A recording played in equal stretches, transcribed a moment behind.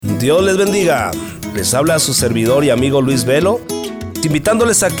Dios les bendiga. Les habla su servidor y amigo Luis Velo,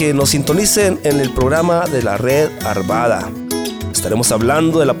 invitándoles a que nos sintonicen en el programa de la Red Arvada. Estaremos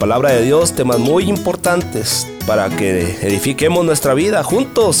hablando de la palabra de Dios, temas muy importantes para que edifiquemos nuestra vida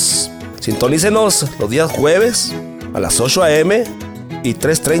juntos. Sintonícenos los días jueves a las 8 a.m. y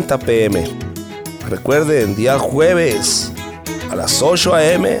 3:30 p.m. Recuerden, día jueves a las 8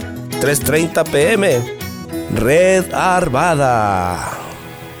 a.m., 3:30 p.m. Red Arvada.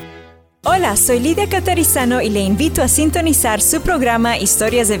 Hola, soy Lidia Catarizano y le invito a sintonizar su programa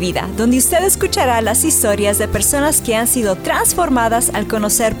Historias de Vida, donde usted escuchará las historias de personas que han sido transformadas al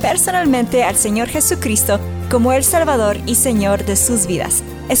conocer personalmente al Señor Jesucristo como el Salvador y Señor de sus vidas.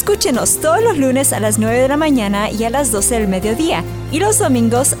 Escúchenos todos los lunes a las 9 de la mañana y a las 12 del mediodía, y los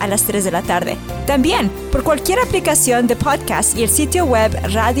domingos a las 3 de la tarde. También por cualquier aplicación de podcast y el sitio web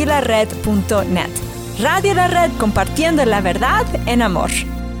radiolared.net. Radio La Red, compartiendo la verdad en amor.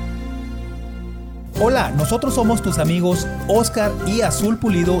 Hola, nosotros somos tus amigos Oscar y Azul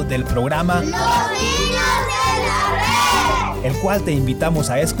Pulido del programa Los Niños de la Red, el cual te invitamos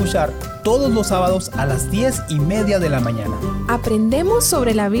a escuchar todos los sábados a las 10:30 de la mañana. Aprendemos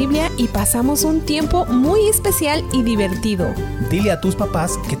sobre la Biblia y pasamos un tiempo muy especial y divertido. Dile a tus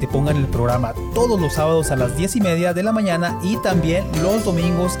papás que te pongan el programa todos los sábados a las 10:30 de la mañana y también los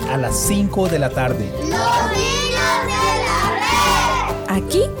domingos a las 5 de la tarde. Los Niños de la Red.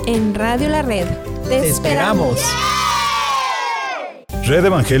 Aquí en Radio La Red. ¡Te esperamos! Red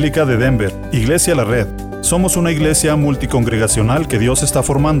Evangélica de Denver, Iglesia La Red. Somos una iglesia multicongregacional que Dios está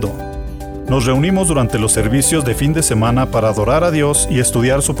formando. Nos reunimos durante los servicios de fin de semana para adorar a Dios y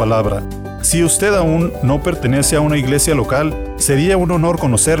estudiar su palabra. Si usted aún no pertenece a una iglesia local, sería un honor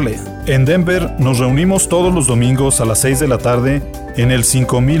conocerle. En Denver nos reunimos todos los domingos a las 6 de la tarde en el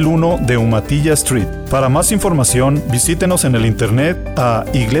 5001 de Umatilla Street. Para más información, visítenos en el internet a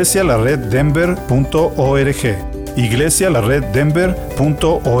iglesialareddenver.org.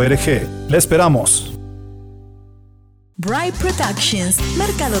 iglesialareddenver.org. ¡Le esperamos! Bright Productions,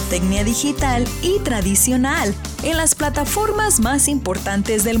 mercadotecnia digital y tradicional en las plataformas más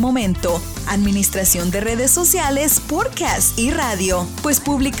importantes del momento, administración de redes sociales, podcast y radio. Pues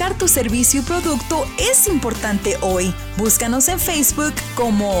publicar tu servicio y producto es importante hoy. Búscanos en Facebook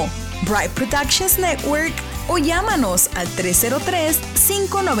como Bright Productions Network o llámanos al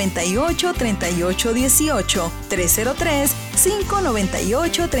 303-598-3818,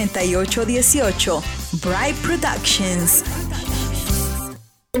 303-598-3818. Bright Productions.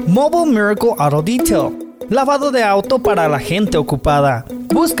 Mobile Miracle Auto Detail, lavado de auto para la gente ocupada.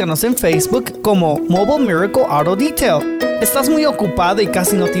 Búscanos en Facebook como Mobile Miracle Auto Detail. ¿Estás muy ocupado y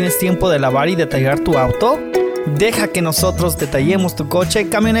casi no tienes tiempo de lavar y detallar tu auto? Deja que nosotros detallemos tu coche,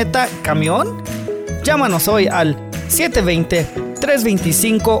 camioneta, camión. Llámanos hoy al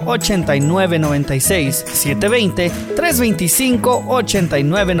 720-325-8996,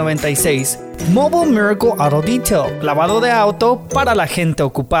 720-325-8996. Mobile Miracle Auto Detail, lavado de auto para la gente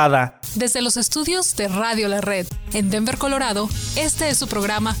ocupada. Desde los estudios de Radio La Red, en Denver, Colorado, este es su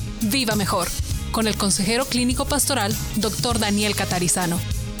programa Viva Mejor, con el consejero clínico pastoral, Dr. Daniel Catarizano,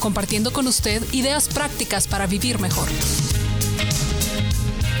 compartiendo con usted ideas prácticas para vivir mejor.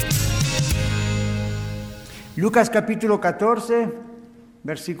 Lucas capítulo 14,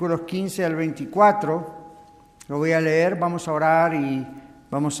 versículos 15 al 24. Lo voy a leer, vamos a orar y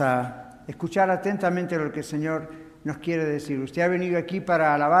vamos a escuchar atentamente lo que el Señor nos quiere decir. Usted ha venido aquí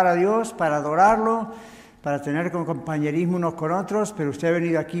para alabar a Dios, para adorarlo, para tener compañerismo unos con otros, pero usted ha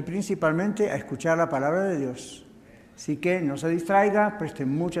venido aquí principalmente a escuchar la palabra de Dios. Así que no se distraiga, preste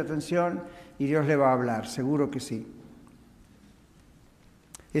mucha atención y Dios le va a hablar, seguro que sí.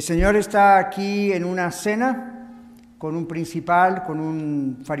 El Señor está aquí en una cena con un principal, con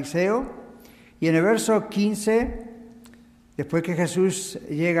un fariseo, y en el verso 15, después que Jesús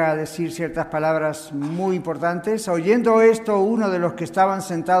llega a decir ciertas palabras muy importantes, oyendo esto, uno de los que estaban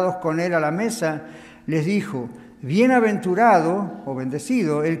sentados con él a la mesa les dijo: bienaventurado o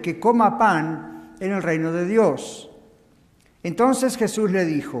bendecido el que coma pan en el reino de Dios. Entonces Jesús le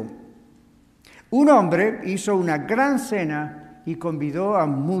dijo: un hombre hizo una gran cena y convidó a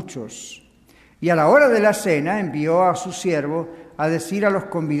muchos. Y a la hora de la cena envió a su siervo a decir a los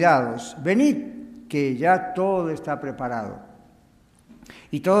convidados: venid, que ya todo está preparado.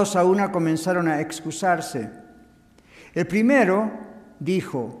 Y todos a una comenzaron a excusarse. El primero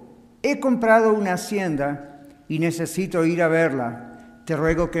dijo: he comprado una hacienda y necesito ir a verla. Te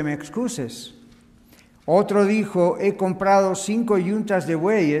ruego que me excuses. Otro dijo: he comprado 5 yuntas de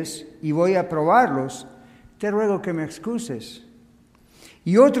bueyes y voy a probarlos. Te ruego que me excuses.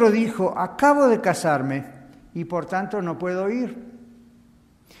 Y otro dijo: acabo de casarme y por tanto no puedo ir.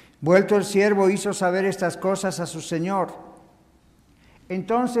 Vuelto el siervo hizo saber estas cosas a su señor.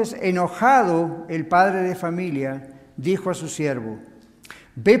 Entonces, enojado el padre de familia, dijo a su siervo: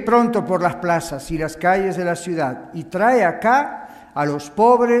 ve pronto por las plazas y las calles de la ciudad y trae acá a los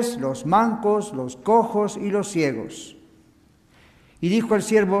pobres, los mancos, los cojos y los ciegos. Y dijo el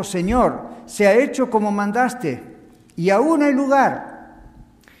siervo: Señor, se ha hecho como mandaste, y aún hay lugar.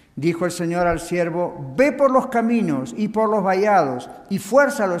 Dijo el Señor al siervo: ve por los caminos y por los vallados, y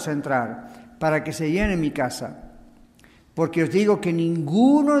fuérzalos a entrar, para que se llene mi casa. Porque os digo que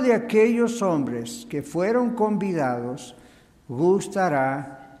ninguno de aquellos hombres que fueron convidados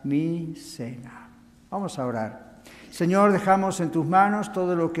gustará mi cena. Vamos a orar. Señor, dejamos en tus manos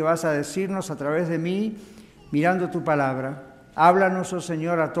todo lo que vas a decirnos a través de mí, mirando tu palabra. Háblanos, oh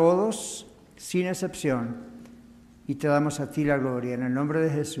Señor, a todos, sin excepción, y te damos a ti la gloria, en el nombre de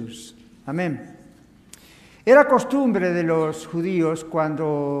Jesús. Amén. Era costumbre de los judíos,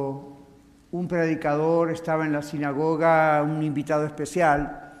 cuando un predicador estaba en la sinagoga, un invitado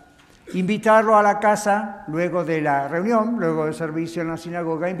especial, invitarlo a la casa luego de la reunión, luego del servicio en la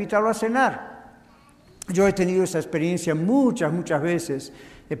sinagoga, invitarlo a cenar. Yo he tenido esa experiencia muchas veces,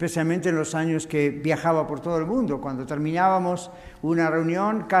 especialmente en los años que viajaba por todo el mundo. Cuando terminábamos una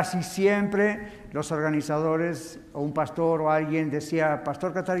reunión, casi siempre los organizadores o un pastor o alguien decía: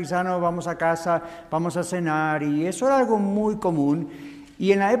 Pastor Catarizano, vamos a casa, vamos a cenar, y eso era algo muy común.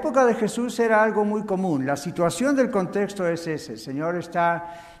 Y en la época de Jesús era algo muy común. La situación del contexto es ese: el Señor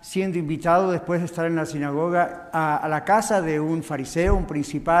está siendo invitado, después de estar en la sinagoga, a la casa de un fariseo, un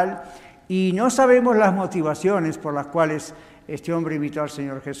principal, y no sabemos las motivaciones por las cuales este hombre invitó al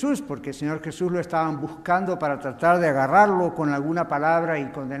Señor Jesús, porque el Señor Jesús lo estaban buscando para tratar de agarrarlo con alguna palabra y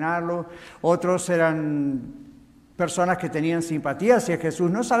condenarlo. Otros eran personas que tenían simpatía hacia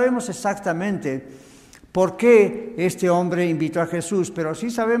Jesús. No sabemos exactamente por qué este hombre invitó a Jesús, pero sí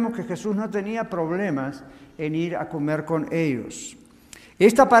sabemos que Jesús no tenía problemas en ir a comer con ellos.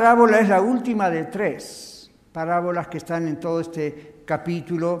 Esta parábola es la última de 3 parábolas que están en todo este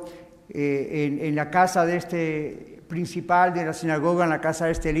capítulo. En la casa de este principal de la sinagoga, en la casa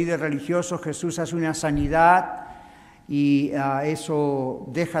de este líder religioso, Jesús hace una sanidad, y eso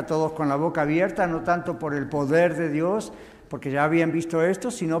deja a todos con la boca abierta, no tanto por el poder de Dios, porque ya habían visto esto,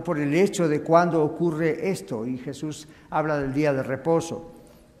 sino por el hecho de cuándo ocurre esto. Y Jesús habla del día de reposo.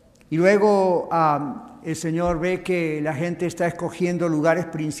 Y luego el Señor ve que la gente está escogiendo lugares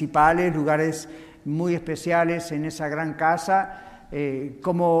principales, lugares muy especiales en esa gran casa,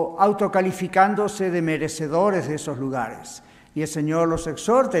 como autocalificándose de merecedores de esos lugares. Y el Señor los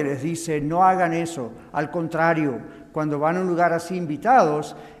exhorta y les dice: no hagan eso. Al contrario, cuando van a un lugar así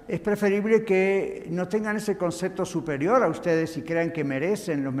invitados, es preferible que no tengan ese concepto superior a ustedes y crean que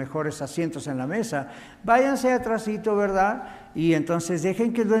merecen los mejores asientos en la mesa. Váyanse atrasito, ¿verdad? Y entonces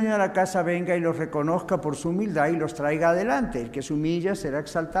dejen que el dueño de la casa venga y los reconozca por su humildad y los traiga adelante. El que se humilla será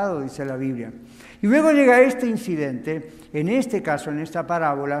exaltado, dice la Biblia. Y luego llega este incidente, en este caso, en esta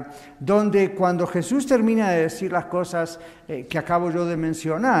parábola, donde cuando Jesús termina de decir las cosas que acabo yo de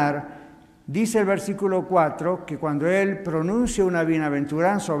mencionar, dice el versículo 4 que cuando Él pronuncia una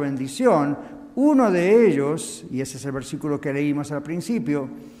bienaventuranza o bendición, uno de ellos, y ese es el versículo que leímos al principio,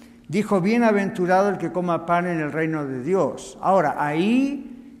 dijo: bienaventurado el que coma pan en el reino de Dios. Ahora,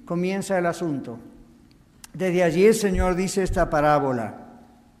 ahí comienza el asunto. Desde allí el Señor dice esta parábola.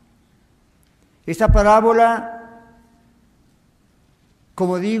 Esta parábola,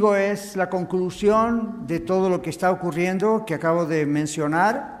 como digo, es la conclusión de todo lo que está ocurriendo, que acabo de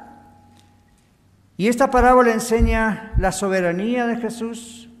mencionar. Y esta parábola enseña la soberanía de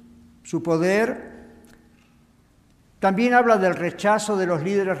Jesús, su poder. También habla del rechazo de los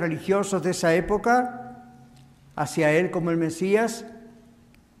líderes religiosos de esa época hacia Él como el Mesías.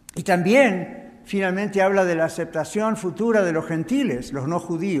 Y también, finalmente, habla de la aceptación futura de los gentiles, los no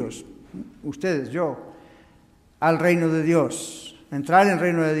judíos, ustedes, yo, al reino de Dios, entrar en el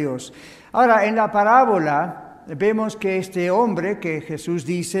reino de Dios. Ahora, en la parábola vemos que este hombre que Jesús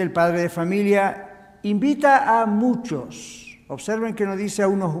dice, el padre de familia, invita a muchos. Observen que no dice a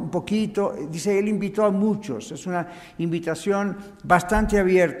unos un poquito, dice Él invitó a muchos. Es una invitación bastante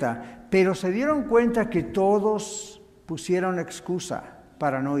abierta, pero se dieron cuenta que todos pusieron excusa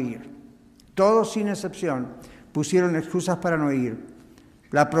para no ir. Todos sin excepción pusieron excusas para no ir.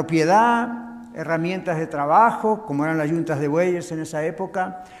 La propiedad, herramientas de trabajo, como eran las yuntas de bueyes en esa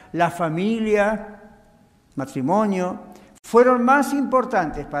época, la familia, matrimonio, fueron más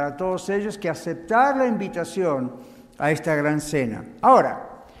importantes para todos ellos que aceptar la invitación a esta gran cena.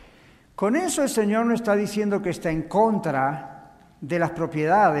 Ahora, con eso el Señor no está diciendo que está en contra de las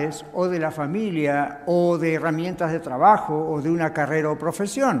propiedades o de la familia o de herramientas de trabajo o de una carrera o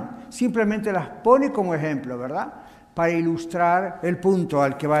profesión. Simplemente las pone como ejemplo, ¿verdad? Para ilustrar el punto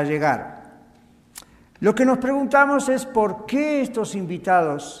al que va a llegar. Lo que nos preguntamos es por qué estos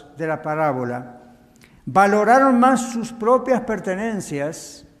invitados de la parábola valoraron más sus propias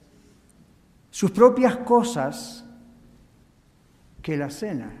pertenencias, sus propias cosas, que la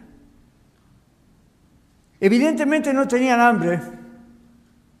cena. Evidentemente no tenían hambre,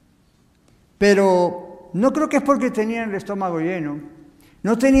 pero no creo que es porque tenían el estómago lleno.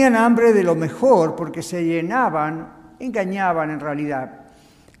 No tenían hambre de lo mejor porque se llenaban, engañaban en realidad,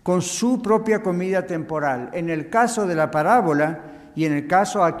 con su propia comida temporal. En el caso de la parábola, y en el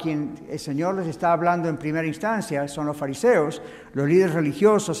caso a quien el Señor les está hablando en primera instancia, son los fariseos, los líderes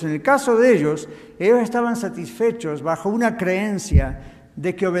religiosos. En el caso de ellos estaban satisfechos bajo una creencia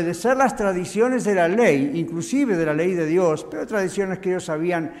de que obedecer las tradiciones de la ley, inclusive de la ley de Dios, pero tradiciones que ellos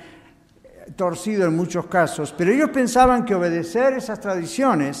habían torcido en muchos casos, pero ellos pensaban que obedecer esas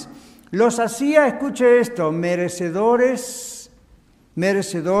tradiciones los hacía, escuche esto, merecedores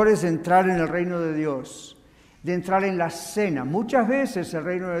de entrar en el reino de Dios, de entrar en la cena. Muchas veces el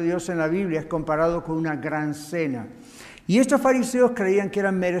reino de Dios en la Biblia es comparado con una gran cena. Y estos fariseos creían que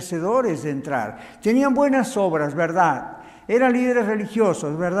eran merecedores de entrar. Tenían buenas obras, ¿verdad? Eran líderes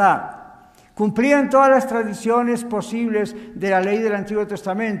religiosos, ¿verdad? Cumplían todas las tradiciones posibles de la ley del Antiguo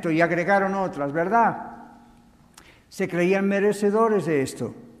Testamento y agregaron otras, ¿verdad? Se creían merecedores de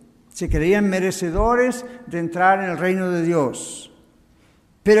esto. Se creían merecedores de entrar en el reino de Dios.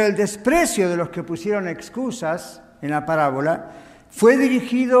 Pero el desprecio de los que pusieron excusas en la parábola fue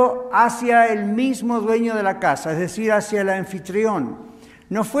dirigido hacia el mismo dueño de la casa, es decir, hacia el anfitrión.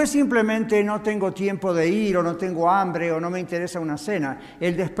 No fue simplemente no tengo tiempo de ir, o no tengo hambre, o no me interesa una cena.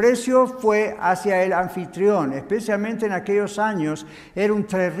 El desprecio fue hacia el anfitrión, especialmente en aquellos años. Era un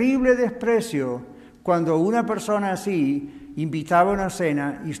terrible desprecio cuando una persona así invitaba a una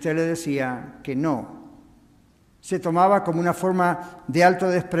cena y usted le decía que no. Se tomaba como una forma de alto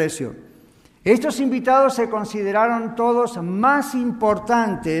desprecio. Estos invitados se consideraron todos más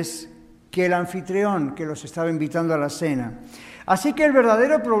importantes que el anfitrión que los estaba invitando a la cena. Así que el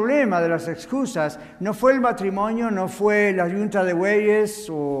verdadero problema de las excusas no fue el matrimonio, no fue la yunta de bueyes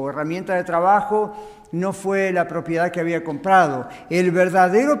o herramienta de trabajo, no fue la propiedad que había comprado. El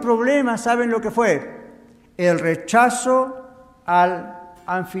verdadero problema, ¿saben lo que fue? El rechazo al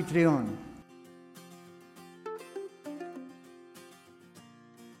anfitrión.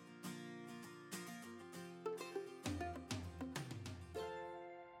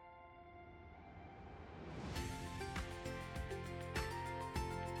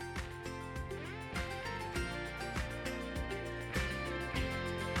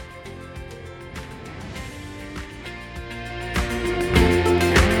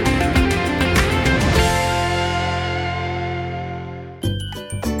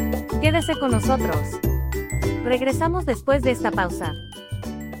 Quédese con nosotros. Regresamos después de esta pausa.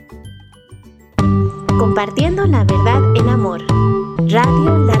 Compartiendo la verdad en amor.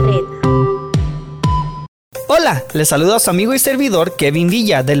 Radio La Red. Hola, les saluda a su amigo y servidor Kevin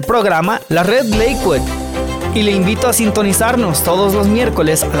Villa del programa La Red Lakewood. Y le invito a sintonizarnos todos los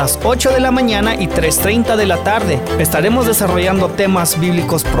miércoles a las 8 de la mañana y 3:30 de la tarde. Estaremos desarrollando temas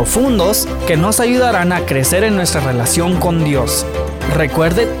bíblicos profundos que nos ayudarán a crecer en nuestra relación con Dios.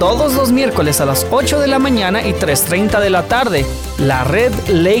 Recuerde, todos los miércoles a las 8 de la mañana y 3:30 de la tarde, La Red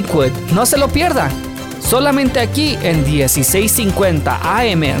Lakewood. No se lo pierda. Solamente aquí en 1650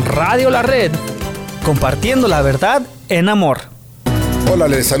 AM Radio La Red, compartiendo la verdad en amor. Hola,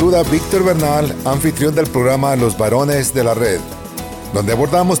 les saluda Víctor Bernal, anfitrión del programa Los Varones de la Red, donde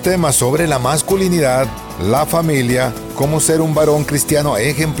abordamos temas sobre la masculinidad, la familia, cómo ser un varón cristiano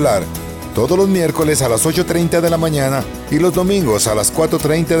ejemplar, todos los miércoles a las 8:30 de la mañana y los domingos a las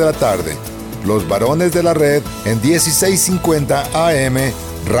 4:30 de la tarde. Los Varones de la Red en 1650 AM,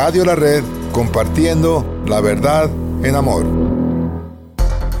 Radio La Red, compartiendo la verdad en amor.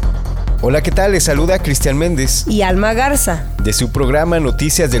 Hola, ¿qué tal? Les saluda Cristian Méndez y Alma Garza de su programa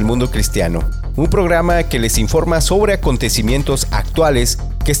Noticias del Mundo Cristiano, un programa que les informa sobre acontecimientos actuales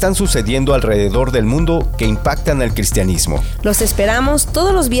que están sucediendo alrededor del mundo que impactan al cristianismo. Los esperamos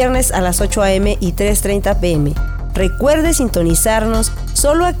todos los viernes a las 8 a.m. y 3:30 p.m. Recuerde sintonizarnos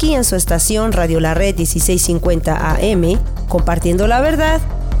solo aquí en su estación Radio La Red 1650 AM, compartiendo la verdad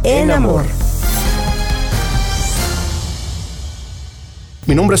en amor.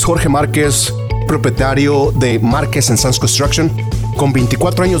 Mi nombre es Jorge Márquez, propietario de Márquez & Sons Construction, con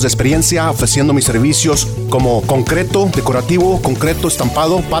 24 años de experiencia ofreciendo mis servicios como concreto decorativo, concreto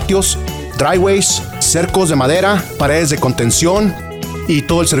estampado, patios, driveways, cercos de madera, paredes de contención y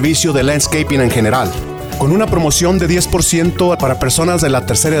todo el servicio de landscaping en general. Con una promoción de 10% para personas de la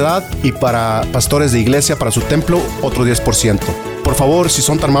tercera edad y para pastores de iglesia para su templo, otro 10%. Por favor, si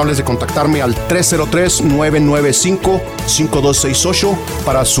son tan amables de contactarme al 303-995-5268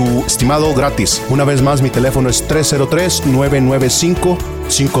 para su estimado gratis. Una vez más, mi teléfono es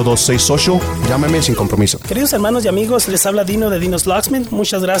 303-995-5268. Llámeme sin compromiso. Queridos hermanos y amigos, les habla Dino de Dino's Locksmith.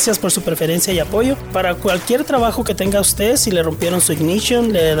 Muchas gracias por su preferencia y apoyo. Para cualquier trabajo que tenga usted, si le rompieron su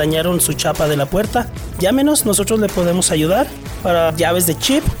ignition, le dañaron su chapa de la puerta, llámenos, nosotros le podemos ayudar. Para llaves de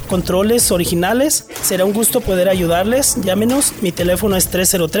chip, controles originales, será un gusto poder ayudarles. Llámenos, mi teléfono es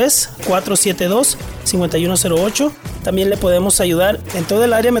 303-472-5108. También le podemos ayudar en todo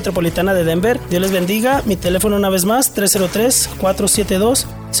el área metropolitana de Denver. Dios les bendiga. Mi teléfono una vez más,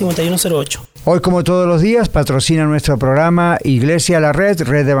 303-472-5108. Hoy, como todos los días, patrocina nuestro programa Iglesia La Red,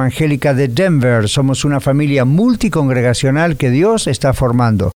 Red Evangélica de Denver. Somos una familia multicongregacional que Dios está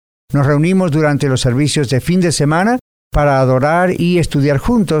formando. Nos reunimos durante los servicios de fin de semana para adorar y estudiar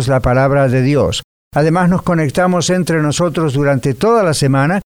juntos la palabra de Dios. Además, nos conectamos entre nosotros durante toda la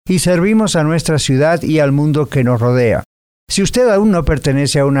semana y servimos a nuestra ciudad y al mundo que nos rodea. Si usted aún no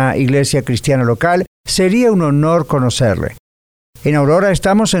pertenece a una iglesia cristiana local, sería un honor conocerle. En Aurora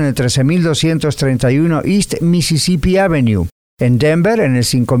estamos en el 13231 East Mississippi Avenue. En Denver, en el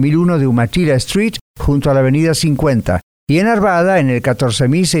 5001 de Umatilla Street, junto a la avenida 50. Y en Arvada, en el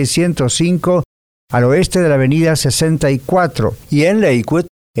 14605 al oeste de la avenida 64, y en Lakewood,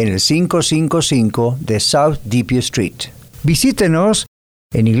 en el 555 de South Deepview Street. Visítenos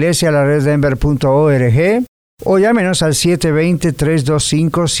en iglesialareddenver.org o llámenos al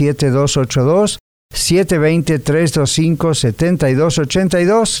 720-325-7282,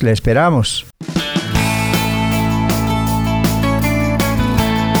 720-325-7282. Le esperamos.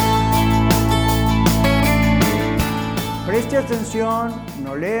 Preste atención,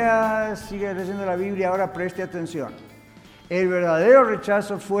 no lea, sigue leyendo la Biblia, ahora preste atención. El verdadero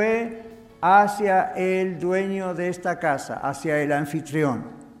rechazo fue hacia el dueño de esta casa, hacia el anfitrión.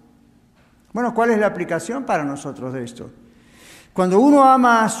 Bueno, ¿cuál es la aplicación para nosotros de esto? Cuando uno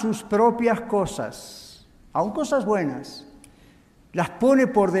ama sus propias cosas, aun cosas buenas, las pone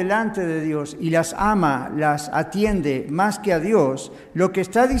por delante de Dios y las ama, las atiende más que a Dios, lo que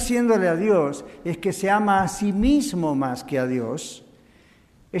está diciéndole a Dios es que se ama a sí mismo más que a Dios.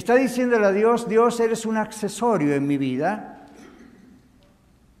 Está diciéndole a Dios, Dios, eres un accesorio en mi vida.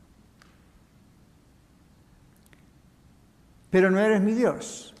 Pero no eres mi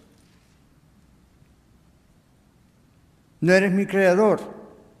Dios. No eres mi creador.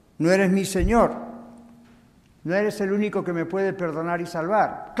 No eres mi Señor. No eres el único que me puede perdonar y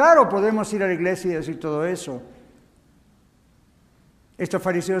salvar. Claro, podemos ir a la iglesia y decir todo eso. Estos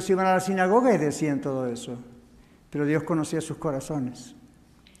fariseos iban a la sinagoga y decían todo eso. Pero Dios conocía sus corazones.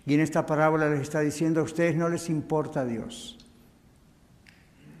 Y en esta parábola les está diciendo, a ustedes no les importa Dios.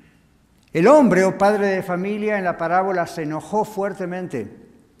 El hombre o padre de familia en la parábola se enojó fuertemente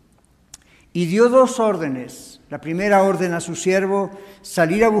y dio 2 órdenes. La primera orden a su siervo,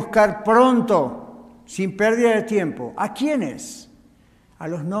 salir a buscar pronto, sin pérdida de tiempo. ¿A quiénes? A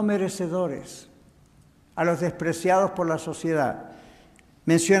los no merecedores, a los despreciados por la sociedad.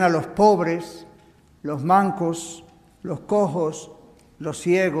 Menciona a los pobres, los mancos, los cojos, los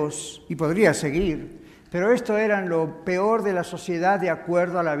ciegos, y podría seguir. Pero esto eran lo peor de la sociedad de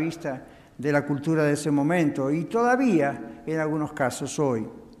acuerdo a la vista de la cultura de ese momento, y todavía en algunos casos hoy.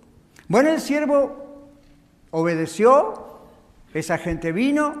 Bueno, el siervo obedeció, esa gente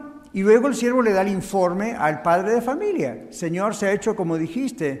vino, y luego el siervo le da el informe al padre de familia. Señor, se ha hecho como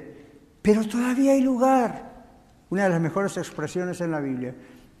dijiste, pero todavía hay lugar. Una de las mejores expresiones en la Biblia.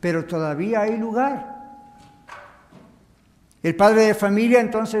 Pero todavía hay lugar. El padre de familia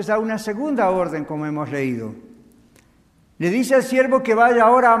entonces da una segunda orden, como hemos leído. Le dice al siervo que vaya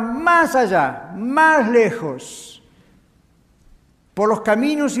ahora más allá, más lejos, por los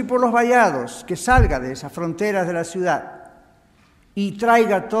caminos y por los vallados, que salga de esas fronteras de la ciudad y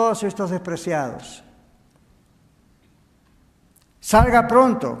traiga a todos estos despreciados. Salga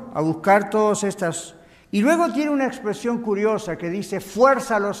pronto a buscar todos estas. Y luego tiene una expresión curiosa que dice,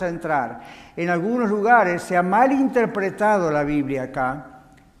 fuérzalos a entrar. En algunos lugares se ha malinterpretado la Biblia acá,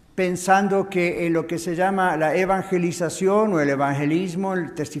 pensando que en lo que se llama la evangelización o el evangelismo,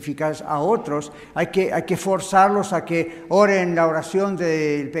 el testificar a otros, hay que forzarlos a que oren la oración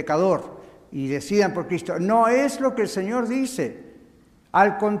del pecador y decidan por Cristo. No es lo que el Señor dice.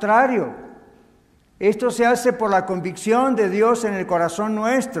 Al contrario, esto se hace por la convicción de Dios en el corazón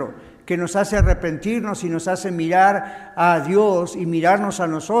nuestro. que nos hace arrepentirnos y nos hace mirar a Dios y mirarnos a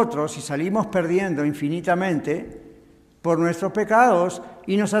nosotros, y salimos perdiendo infinitamente por nuestros pecados,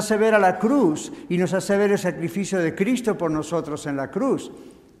 y nos hace ver a la cruz y nos hace ver el sacrificio de Cristo por nosotros en la cruz.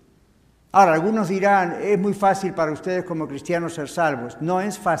 Ahora, algunos dirán, es muy fácil para ustedes como cristianos ser salvos. No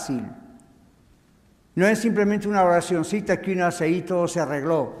es fácil. No es simplemente una oracioncita que uno hace y todo se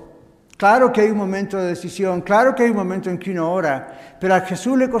arregló. Claro que hay un momento de decisión, claro que hay un momento en que uno ora, pero a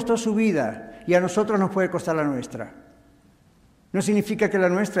Jesús le costó su vida y a nosotros nos puede costar la nuestra. No significa que la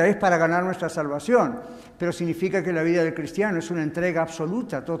nuestra es para ganar nuestra salvación, pero significa que la vida del cristiano es una entrega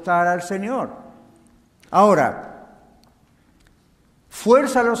absoluta, total al Señor. Ahora,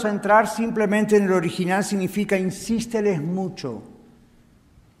 fuérzalos a entrar simplemente en el original significa insísteles mucho.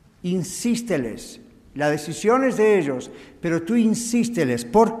 Insísteles. La decisión es de ellos, pero tú insísteles.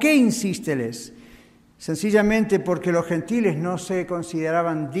 ¿Por qué insísteles? Sencillamente porque los gentiles no se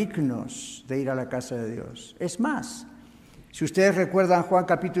consideraban dignos de ir a la casa de Dios. Es más, si ustedes recuerdan Juan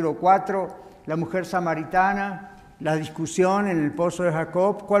capítulo 4, la mujer samaritana, la discusión en el pozo de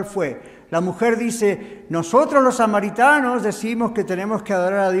Jacob, ¿cuál fue? La mujer dice, nosotros los samaritanos decimos que tenemos que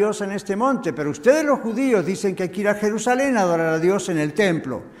adorar a Dios en este monte, pero ustedes los judíos dicen que hay que ir a Jerusalén a adorar a Dios en el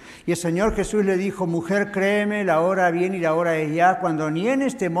templo. Y el Señor Jesús le dijo, mujer, créeme, la hora viene y la hora es ya, cuando ni en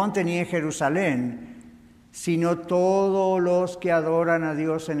este monte ni en Jerusalén, sino todos los que adoran a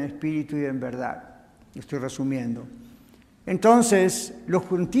Dios en espíritu y en verdad. Estoy resumiendo. Entonces, los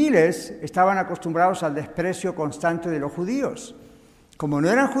gentiles estaban acostumbrados al desprecio constante de los judíos. Como no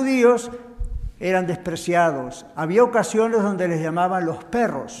eran judíos, eran despreciados. Había ocasiones donde les llamaban los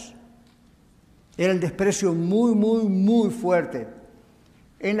perros. Era el desprecio muy, muy, muy fuerte.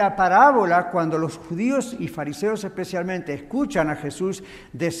 En la parábola, cuando los judíos y fariseos especialmente escuchan a Jesús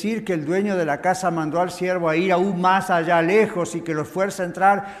decir que el dueño de la casa mandó al siervo a ir aún más allá lejos y que los fuerza a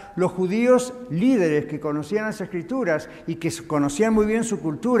entrar, los judíos líderes que conocían las Escrituras y que conocían muy bien su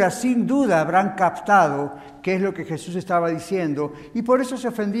cultura, sin duda habrán captado qué es lo que Jesús estaba diciendo y por eso se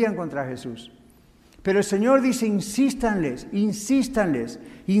ofendían contra Jesús. Pero el Señor dice, insístanles, insístanles,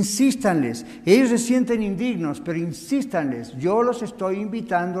 insístanles. Ellos se sienten indignos, pero insístanles. Yo los estoy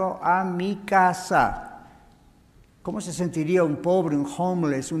invitando a mi casa. ¿Cómo se sentiría un pobre, un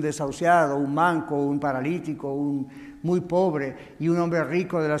homeless, un desahuciado, un manco, un paralítico, un muy pobre, y un hombre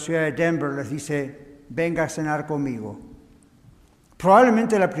rico de la ciudad de Denver les dice, venga a cenar conmigo?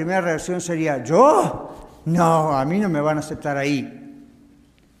 Probablemente la primera reacción sería, ¿yo? No, a mí no me van a aceptar ahí.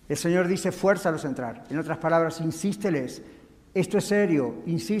 El Señor dice, fuérzalos a entrar. En otras palabras, insísteles. Esto es serio,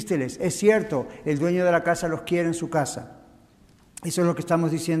 insísteles. Es cierto, el dueño de la casa los quiere en su casa. Eso es lo que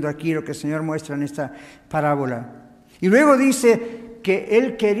estamos diciendo aquí, lo que el Señor muestra en esta parábola. Y luego dice que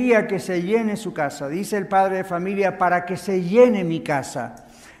Él quería que se llene su casa. Dice el padre de familia, para que se llene mi casa.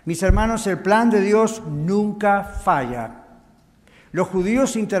 Mis hermanos, el plan de Dios nunca falla. Los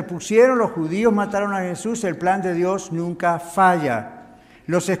judíos se interpusieron, los judíos mataron a Jesús, el plan de Dios nunca falla.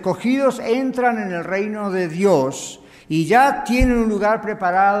 Los escogidos entran en el reino de Dios y ya tienen un lugar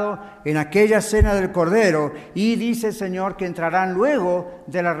preparado en aquella cena del Cordero y dice el Señor que entrarán luego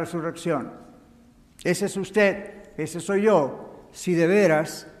de la resurrección. Ese es usted, ese soy yo, si de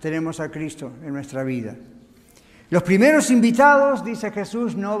veras tenemos a Cristo en nuestra vida. Los primeros invitados, dice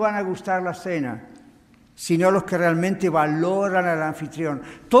Jesús, no van a gustar la cena, sino los que realmente valoran al anfitrión.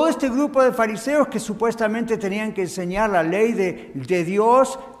 Todo este grupo de fariseos que supuestamente tenían que enseñar la ley de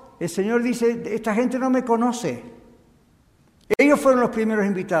Dios, el Señor dice, esta gente no me conoce. Ellos fueron los primeros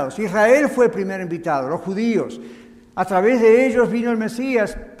invitados. Israel fue el primer invitado, los judíos. A través de ellos vino el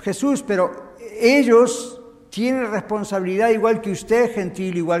Mesías, Jesús, pero ellos tienen responsabilidad, igual que usted,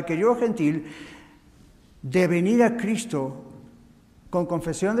 gentil, igual que yo, gentil, de venir a Cristo con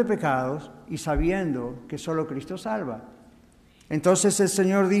confesión de pecados y sabiendo que solo Cristo salva. Entonces el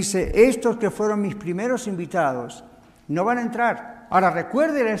Señor dice, estos que fueron mis primeros invitados no van a entrar. Ahora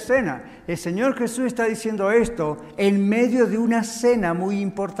recuerde la escena, el Señor Jesús está diciendo esto en medio de una cena muy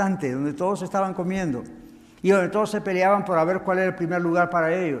importante, donde todos estaban comiendo y donde todos se peleaban por ver cuál era el primer lugar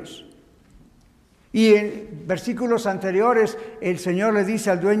para ellos. Y en versículos anteriores el Señor le dice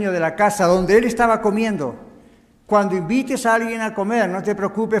al dueño de la casa donde él estaba comiendo, cuando invites a alguien a comer, no te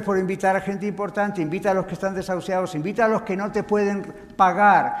preocupes por invitar a gente importante, invita a los que están desahuciados, invita a los que no te pueden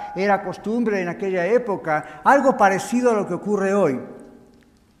pagar. Era costumbre en aquella época, algo parecido a lo que ocurre hoy.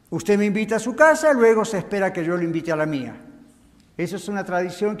 Usted me invita a su casa, luego se espera que yo lo invite a la mía. Eso es una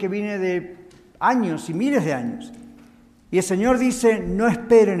tradición que viene de años y miles de años. Y el Señor dice, no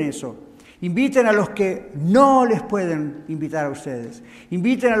esperen eso. Inviten a los que no les pueden invitar a ustedes.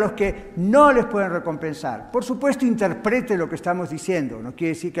 Inviten a los que no les pueden recompensar. Por supuesto, interprete lo que estamos diciendo. No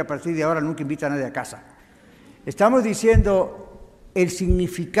quiere decir que a partir de ahora nunca invita a nadie a casa. Estamos diciendo el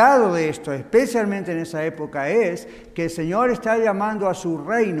significado de esto, especialmente en esa época, es que el Señor está llamando a su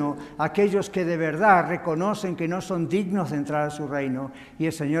reino a aquellos que de verdad reconocen que no son dignos de entrar a su reino. Y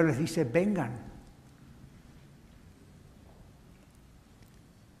el Señor les dice, vengan.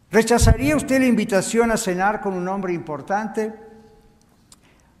 ¿Rechazaría usted la invitación a cenar con un hombre importante?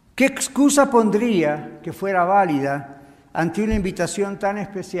 ¿Qué excusa pondría que fuera válida ante una invitación tan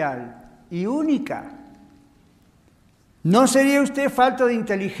especial y única? ¿No sería usted falta de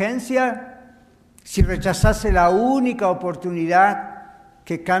inteligencia si rechazase la única oportunidad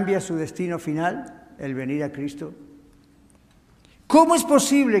que cambia su destino final, el venir a Cristo? ¿Cómo es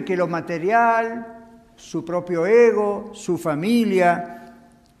posible que lo material, su propio ego, su familia,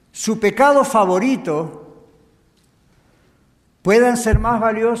 su pecado favorito puedan ser más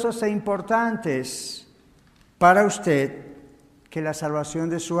valiosos e importantes para usted que la salvación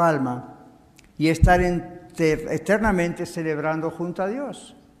de su alma y estar eternamente celebrando junto a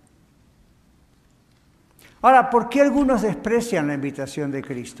Dios? Ahora, ¿por qué algunos desprecian la invitación de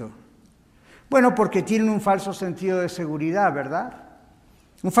Cristo? Bueno, porque tienen un falso sentido de seguridad, ¿verdad?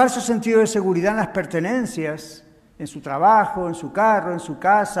 Un falso sentido de seguridad en las pertenencias, en su trabajo, en su carro, en su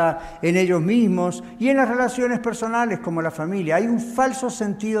casa, en ellos mismos y en las relaciones personales como la familia. Hay un falso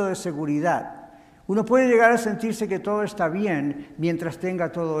sentido de seguridad. Uno puede llegar a sentirse que todo está bien mientras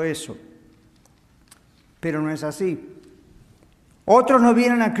tenga todo eso, pero no es así. Otros no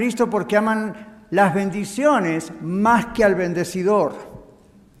vienen a Cristo porque aman las bendiciones más que al bendecidor,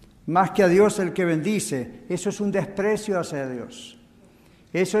 más que a Dios el que bendice. Eso es un desprecio hacia Dios.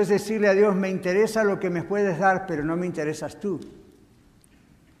 Eso es decirle a Dios, me interesa lo que me puedes dar, pero no me interesas tú.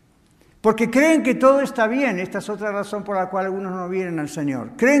 Porque creen que todo está bien. Esta es otra razón por la cual algunos no vienen al Señor.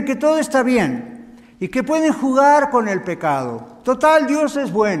 Creen que todo está bien y que pueden jugar con el pecado. Total, Dios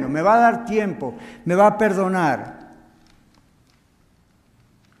es bueno, me va a dar tiempo, me va a perdonar.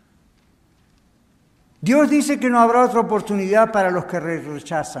 Dios dice que no habrá otra oportunidad para los que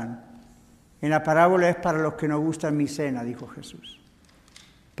rechazan. En la parábola es para los que no gustan mi cena, dijo Jesús.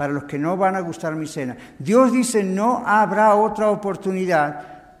 Para los que no van a gustar mi cena. Dios dice no habrá otra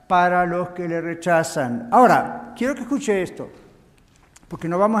oportunidad para los que le rechazan. Ahora, quiero que escuche esto, porque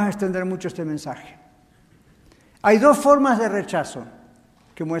no vamos a extender mucho este mensaje. Hay dos formas de rechazo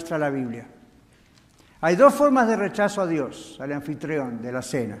que muestra la Biblia. Hay dos formas de rechazo a Dios, al anfitrión de la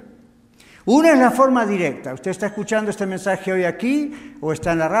cena. Una es la forma directa. Usted está escuchando este mensaje hoy aquí, o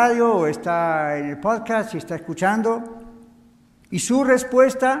está en la radio, o está en el podcast y está escuchando. Y su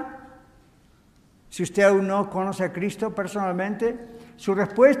respuesta, si usted aún no conoce a Cristo personalmente, su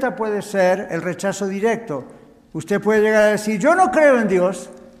respuesta puede ser el rechazo directo. Usted puede llegar a decir, yo no creo en Dios.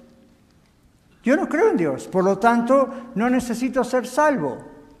 Yo no creo en Dios. Por lo tanto, no necesito ser salvo.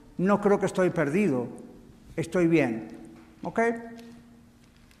 No creo que estoy perdido. Estoy bien. ¿Ok?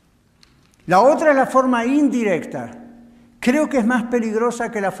 La otra es la forma indirecta. Creo que es más peligrosa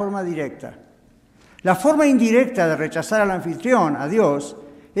que la forma directa. La forma indirecta de rechazar al anfitrión, a Dios,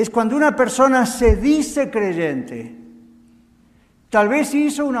 es cuando una persona se dice creyente. Tal vez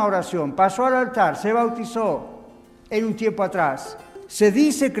hizo una oración, pasó al altar, se bautizó en un tiempo atrás. Se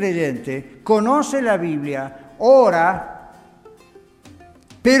dice creyente, conoce la Biblia, ora,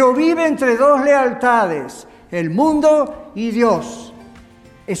 pero vive entre dos lealtades, el mundo y Dios.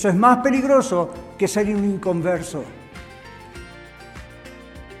 Eso es más peligroso que ser un inconverso.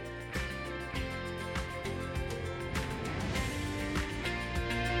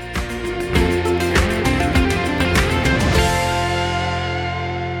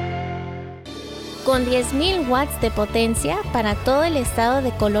 Con 10.000 watts de potencia para todo el estado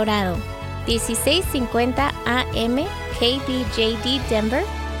de Colorado. 1650 AM KBJD Denver,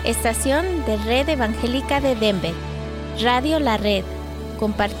 estación de Red Evangélica de Denver. Radio La Red,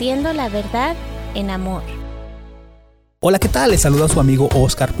 compartiendo la verdad en amor. Hola, ¿qué tal? Les saluda su amigo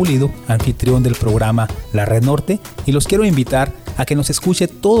Oscar Pulido, anfitrión del programa La Red Norte, y los quiero invitar a que nos escuche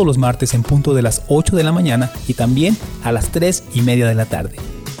todos los martes en punto de las 8 de la mañana y también a las 3:30 de la tarde.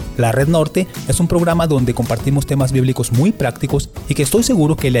 La Red Norte es un programa donde compartimos temas bíblicos muy prácticos y que estoy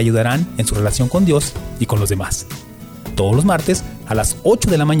seguro que le ayudarán en su relación con Dios y con los demás. Todos los martes a las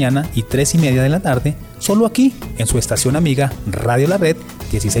 8 de la mañana y 3:30 de la tarde, solo aquí en su estación amiga Radio La Red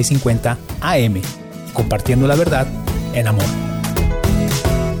 1650 AM, compartiendo la verdad en amor.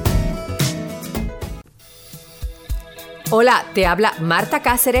 Hola, te habla Marta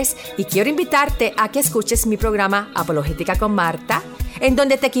Cáceres y quiero invitarte a que escuches mi programa Apologética con Marta en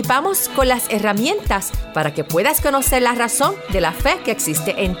donde te equipamos con las herramientas para que puedas conocer la razón de la fe que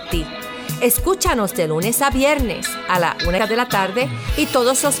existe en ti. Escúchanos de lunes a viernes a la 1 de la tarde y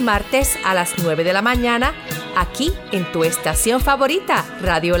todos los martes a las 9 de la mañana, aquí en tu estación favorita,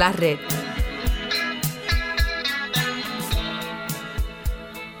 Radio La Red.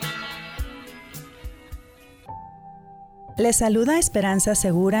 Le saluda Esperanza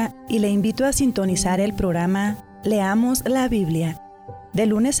Segura y le invito a sintonizar el programa Leamos la Biblia, de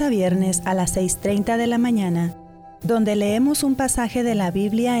lunes a viernes a las 6:30 de la mañana, donde leemos un pasaje de la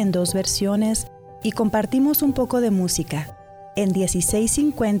Biblia en 2 versiones y compartimos un poco de música, en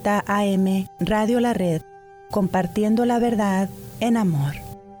 1650 AM Radio La Red, compartiendo la verdad en amor.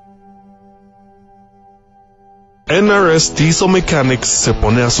 NRS Diesel Mechanics se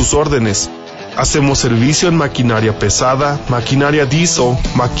pone a sus órdenes. Hacemos servicio en maquinaria pesada, maquinaria diesel,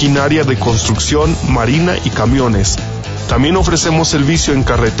 maquinaria de construcción, marina y camiones. También ofrecemos servicio en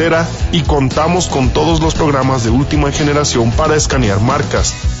carretera y contamos con todos los programas de última generación para escanear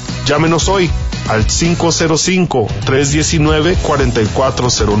marcas. Llámenos hoy al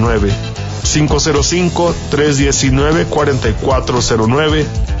 505-319-4409, 505-319-4409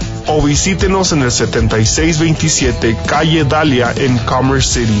 o visítenos en el 7627 Calle Dahlia en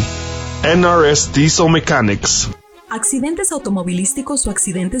Commerce City. NRS Diesel Mechanics. ¿Accidentes automovilísticos o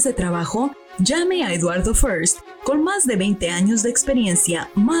accidentes de trabajo? Llame a Eduardo First. Con más de 20 años de experiencia,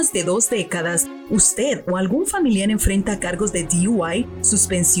 más de 2 décadas, usted o algún familiar enfrenta cargos de DUI,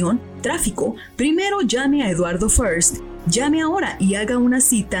 suspensión, tráfico. Primero llame a Eduardo First. Llame ahora y haga una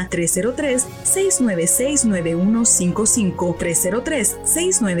cita 303-696-9155,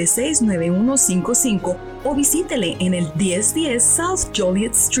 303-696-9155 o visítele en el 1010 South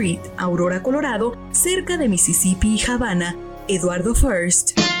Joliet Street, Aurora, Colorado, cerca de Mississippi y Havana. Eduardo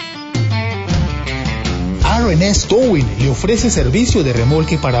First. R&S Towing le ofrece servicio de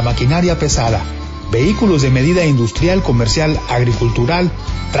remolque para maquinaria pesada, vehículos de medida industrial, comercial, agricultural,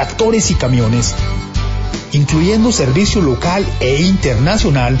 tractores y camiones, incluyendo servicio local e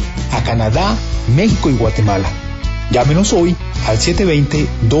internacional a Canadá, México y Guatemala. Llámenos hoy al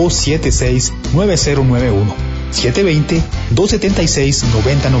 720-276-9091,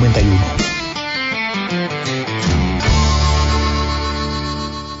 720-276-9091.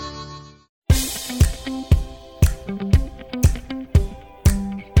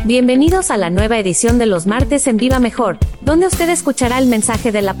 Bienvenidos a la nueva edición de los martes en Viva Mejor, donde usted escuchará el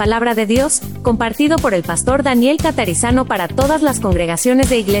mensaje de la palabra de Dios, compartido por el pastor Daniel Catarizano para todas las congregaciones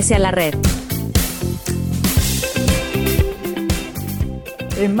de Iglesia La Red.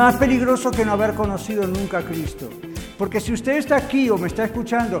 Es más peligroso que no haber conocido nunca a Cristo. Porque si usted está aquí o me está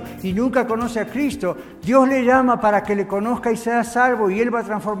escuchando y nunca conoce a Cristo, Dios le llama para que le conozca y sea salvo y Él va a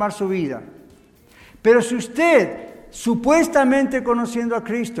transformar su vida. Pero si usted, supuestamente conociendo a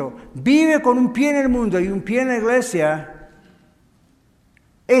Cristo, vive con un pie en el mundo y un pie en la iglesia,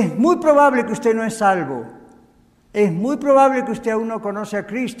 es muy probable que usted no es salvo. Es muy probable que usted aún no conoce a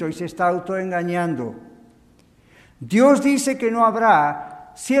Cristo y se está autoengañando. Dios dice que no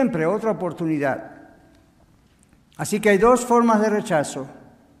habrá siempre otra oportunidad. Así que hay 2 formas de rechazo.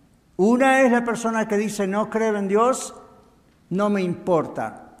 Una es la persona que dice, no creo en Dios, no me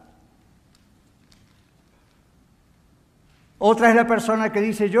importa. Otra es la persona que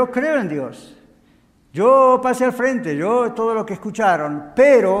dice, yo creo en Dios, yo pasé al frente, yo todo lo que escucharon,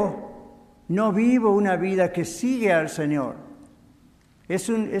 pero no vivo una vida que sigue al Señor. Es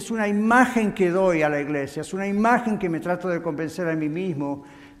una imagen que doy a la iglesia, es una imagen que me trato de convencer a mí mismo,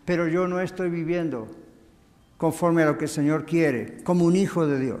 pero yo no estoy viviendo conforme a lo que el Señor quiere, como un hijo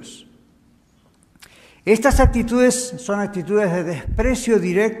de Dios. Estas actitudes son actitudes de desprecio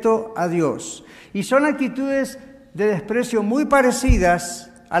directo a Dios y son actitudes de desprecio muy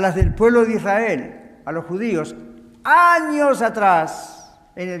parecidas a las del pueblo de Israel, a los judíos, años atrás,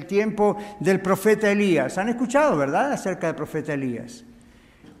 en el tiempo del profeta Elías. ¿Han escuchado, verdad?, acerca del profeta Elías.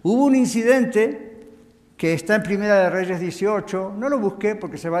 Hubo un incidente que está en Primera de Reyes 18, no lo busqué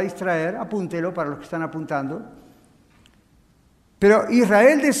porque se va a distraer, apúntelo para los que están apuntando. Pero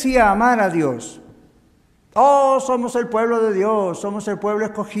Israel decía amar a Dios. Oh, somos el pueblo de Dios, somos el pueblo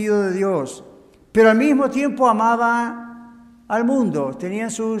escogido de Dios. Pero al mismo tiempo amaba al mundo, tenían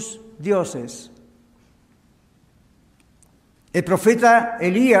sus dioses. El profeta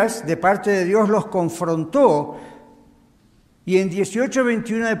Elías, de parte de Dios, los confrontó y en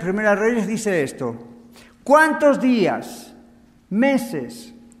 18:21 de Primera Reyes dice esto: ¿cuántos días,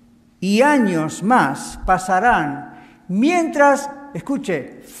 meses y años más pasarán mientras,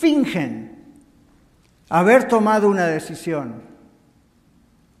 escuche, fingen haber tomado una decisión?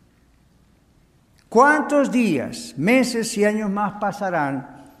 ¿Cuántos días, meses y años más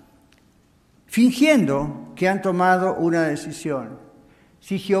pasarán fingiendo que han tomado una decisión?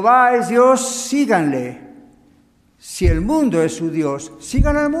 Si Jehová es Dios, síganle. Si el mundo es su Dios,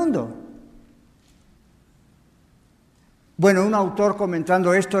 sigan al mundo. Bueno, un autor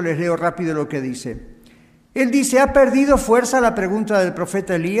comentando esto, les leo rápido lo que dice. Él dice, ¿ha perdido fuerza la pregunta del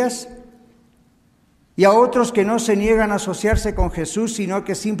profeta Elías? Y a otros que no se niegan a asociarse con Jesús, sino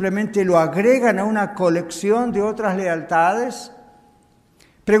que simplemente lo agregan a una colección de otras lealtades.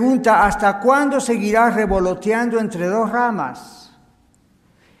 Pregunta, ¿hasta cuándo seguirás revoloteando entre dos ramas?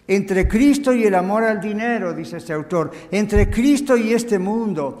 Entre Cristo y el amor al dinero, dice este autor, entre Cristo y este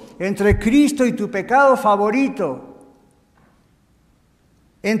mundo, entre Cristo y tu pecado favorito,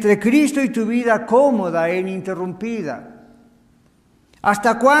 entre Cristo y tu vida cómoda e ininterrumpida.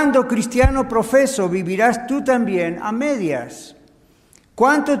 ¿Hasta cuándo, cristiano profeso, vivirás tú también a medias?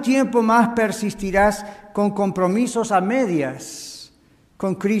 ¿Cuánto tiempo más persistirás con compromisos a medias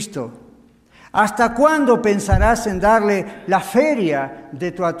con Cristo? ¿Hasta cuándo pensarás en darle la feria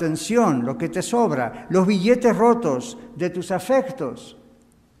de tu atención, lo que te sobra, los billetes rotos de tus afectos?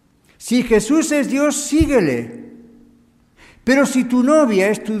 Si Jesús es Dios, síguele. Pero si tu novia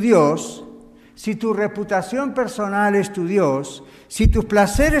es tu Dios, si tu reputación personal es tu Dios, si tus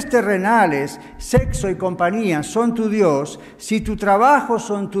placeres terrenales, sexo y compañía son tu Dios, si tu trabajo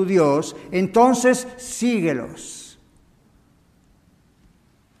son tu Dios, entonces síguelos.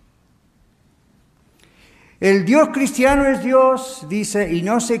 El Dios cristiano es Dios, dice, y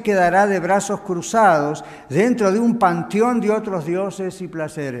no se quedará de brazos cruzados dentro de un panteón de otros dioses y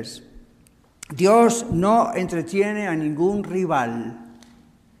placeres. Dios no entretiene a ningún rival.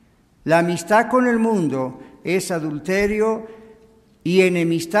 La amistad con el mundo es adulterio y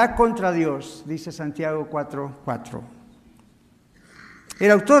enemistad contra Dios, dice Santiago 4:4.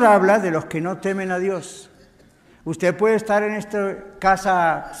 El autor habla de los que no temen a Dios. Usted puede estar en esta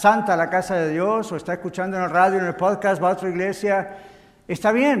casa santa, la casa de Dios, o está escuchando en el radio, en el podcast, va a otra iglesia.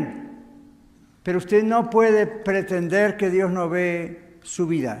 Está bien, pero usted no puede pretender que Dios no ve su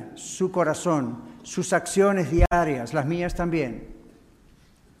vida, su corazón, sus acciones diarias, las mías también.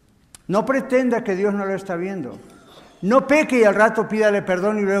 No pretenda que Dios no lo está viendo. No peque y al rato pídale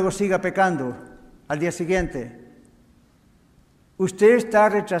perdón y luego siga pecando al día siguiente. Usted está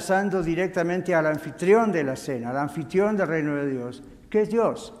rechazando directamente al anfitrión de la cena, al anfitrión del reino de Dios, que es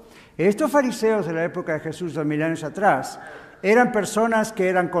Dios. Estos fariseos de la época de Jesús, 2000 años atrás, eran personas que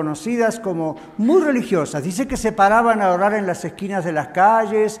eran conocidas como muy religiosas. Dice que se paraban a orar en las esquinas de las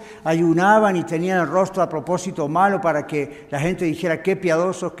calles, ayunaban y tenían el rostro a propósito malo para que la gente dijera qué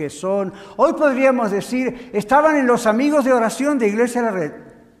piadosos que son. Hoy podríamos decir, estaban en los amigos de oración de Iglesia La Red.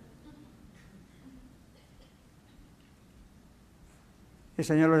 El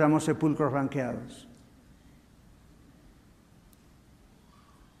Señor los llamó sepulcros blanqueados.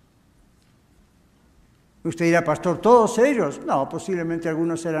 Usted dirá, pastor, ¿todos ellos? No, posiblemente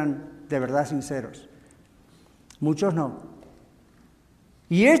algunos eran de verdad sinceros. Muchos no.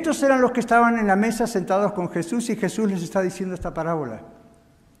 Y estos eran los que estaban en la mesa sentados con Jesús y Jesús les está diciendo esta parábola.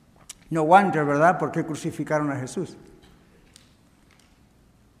 No wonder, ¿verdad?, por qué crucificaron a Jesús.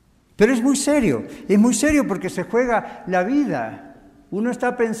 Pero es muy serio porque se juega la vida. Uno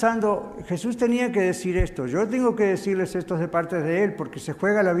está pensando, Jesús tenía que decir esto, yo tengo que decirles esto de parte de Él porque se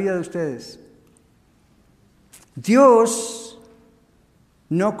juega la vida de ustedes. Dios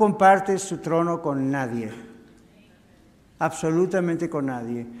no comparte su trono con nadie, absolutamente con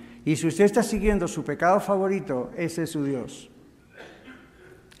nadie. Y si usted está siguiendo su pecado favorito, ese es su Dios.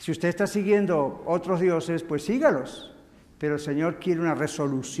 Si usted está siguiendo otros dioses, pues sígalos. Pero el Señor quiere una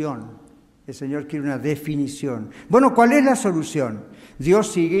resolución, el Señor quiere una definición. Bueno, ¿cuál es la solución?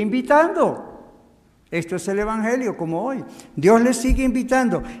 Dios sigue invitando. Esto es el Evangelio, como hoy. Dios les sigue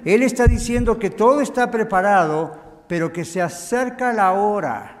invitando. Él está diciendo que todo está preparado, pero que se acerca la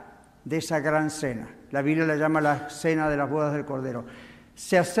hora de esa gran cena. La Biblia la llama la cena de las bodas del Cordero.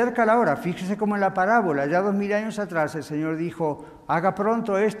 Se acerca la hora. Fíjese como en la parábola, ya 2000 años atrás, el Señor dijo, haga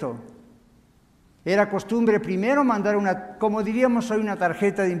pronto esto. Era costumbre primero mandar como diríamos hoy, una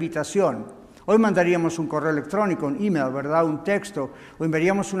tarjeta de invitación. Hoy mandaríamos un correo electrónico, un email, ¿verdad? Un texto, o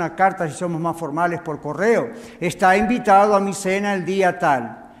enviaríamos una carta si somos más formales por correo. Está invitado a mi cena el día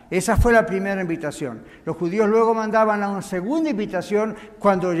tal. Esa fue la primera invitación. Los judíos luego mandaban a una segunda invitación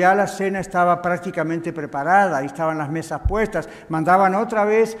cuando ya la cena estaba prácticamente preparada, ahí estaban las mesas puestas. Mandaban otra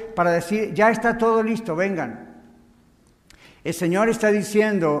vez para decir, ya está todo listo, vengan. El Señor está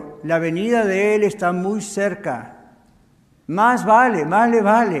diciendo, la venida de Él está muy cerca. Más le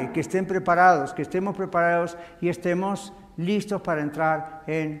vale que estén preparados, que estemos preparados y estemos listos para entrar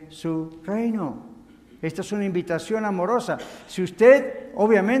en su reino. Esta es una invitación amorosa. Si usted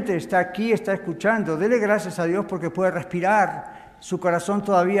obviamente está aquí, está escuchando, dele gracias a Dios porque puede respirar. Su corazón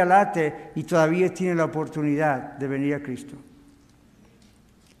todavía late y todavía tiene la oportunidad de venir a Cristo.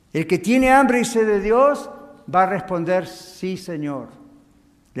 El que tiene hambre y sed de Dios va a responder sí, Señor.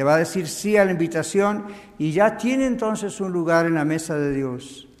 Le va a decir sí a la invitación y ya tiene entonces un lugar en la mesa de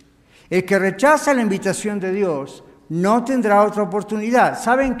Dios. El que rechaza la invitación de Dios no tendrá otra oportunidad.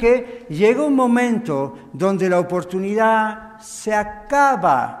 ¿Saben qué? Llega un momento donde la oportunidad se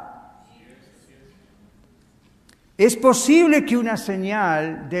acaba. Es posible que una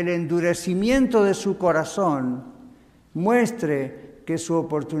señal del endurecimiento de su corazón muestre que su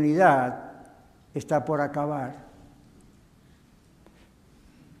oportunidad está por acabar.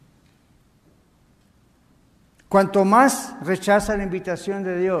 Cuanto más rechaza la invitación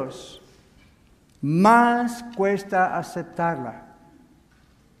de Dios, más cuesta aceptarla.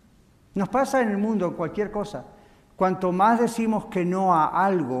 Nos pasa en el mundo, en cualquier cosa. Cuanto más decimos que no a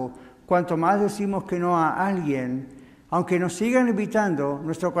algo, cuanto más decimos que no a alguien, aunque nos sigan invitando,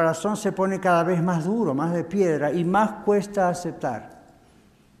 nuestro corazón se pone cada vez más duro, más de piedra y más cuesta aceptar.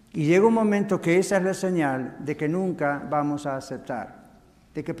 Y llega un momento que esa es la señal de que nunca vamos a aceptar,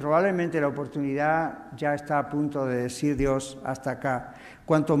 de que probablemente la oportunidad ya está a punto de decir Dios hasta acá.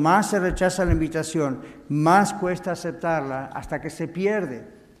 Cuanto más se rechaza la invitación, más cuesta aceptarla hasta que se pierde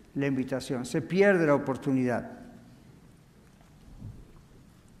la invitación, se pierde la oportunidad.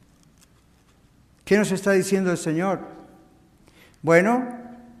 ¿Qué nos está diciendo el Señor? Bueno,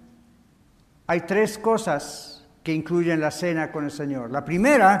 hay 3 cosas que incluyen la cena con el Señor. La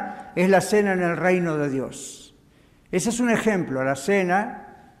primera es la cena en el reino de Dios. Ese es un ejemplo. La cena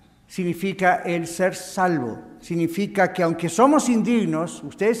significa el ser salvo. Significa que aunque somos indignos,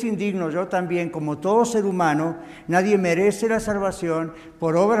 usted es indigno, yo también, como todo ser humano, nadie merece la salvación,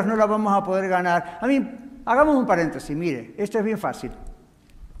 por obras no la vamos a poder ganar. Hagamos un paréntesis, mire, esto es bien fácil.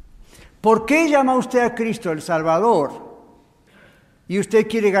 ¿Por qué llama usted a Cristo el Salvador y usted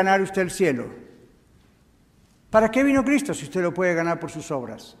quiere ganar usted el cielo? ¿Para qué vino Cristo si usted lo puede ganar por sus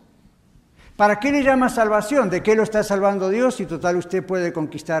obras? ¿Para qué le llama salvación? ¿De qué lo está salvando Dios si total usted puede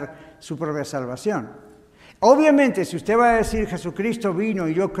conquistar su propia salvación? Obviamente, si usted va a decir Jesucristo vino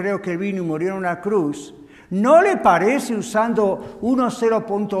y yo creo que Él vino y murió en una cruz, ¿no le parece, usando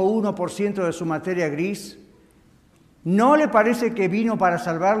 0.1% de su materia gris, no le parece que vino para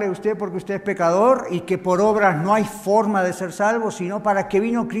salvarle a usted porque usted es pecador y que por obras no hay forma de ser salvo, sino para qué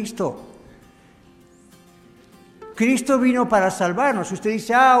vino Cristo? Cristo vino para salvarnos. Usted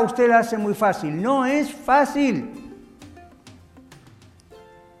dice, usted la hace muy fácil. No es fácil.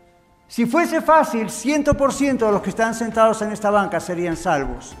 Si fuese fácil, 100% de los que están sentados en esta banca serían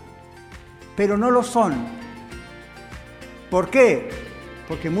salvos. Pero no lo son. ¿Por qué?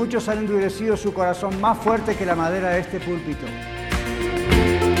 Porque muchos han endurecido su corazón más fuerte que la madera de este púlpito.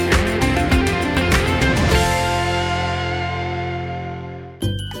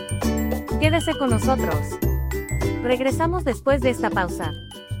 Quédese con nosotros. Regresamos después de esta pausa.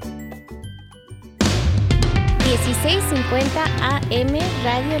 1650 AM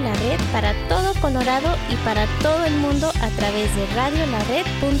Radio La Red para todo Colorado y para todo el mundo a través de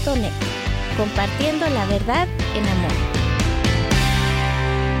radiolared.net. Compartiendo la verdad en amor.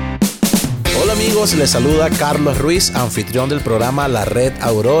 Hola amigos, les saluda Carlos Ruiz, anfitrión del programa La Red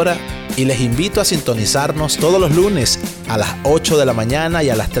Aurora, y les invito a sintonizarnos todos los lunes a las 8 de la mañana y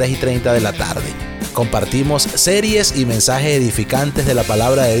a las 3:30 de la tarde. Compartimos series y mensajes edificantes de la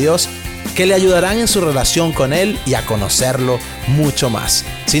palabra de Dios que le ayudarán en su relación con Él y a conocerlo mucho más.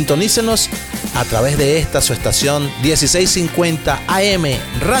 Sintonícenos a través de esta su estación 1650 AM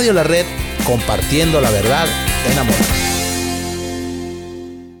Radio La Red, compartiendo la verdad en amor.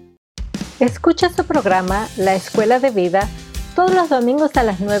 Escucha su programa La Escuela de Vida todos los domingos a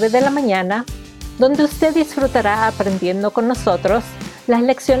las 9 de la mañana, donde usted disfrutará aprendiendo con nosotros las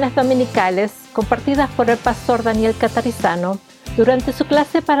lecciones dominicales compartidas por el pastor Daniel Catarizano durante su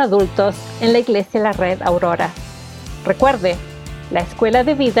clase para adultos en la Iglesia La Red Aurora. Recuerde, La Escuela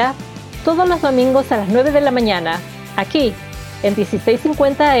de Vida todos los domingos a las 9 de la mañana, aquí en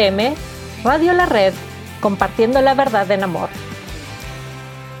 1650 AM, Radio La Red, compartiendo la verdad en amor.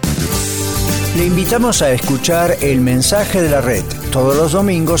 Le invitamos a escuchar el mensaje de la red todos los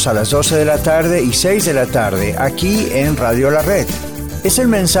domingos a las 12 de la tarde y 6 de la tarde aquí en Radio La Red. Es el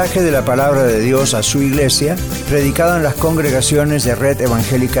mensaje de la palabra de Dios a su iglesia, predicado en las congregaciones de Red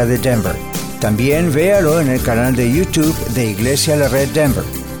Evangélica de Denver. También véalo en el canal de YouTube de Iglesia La Red Denver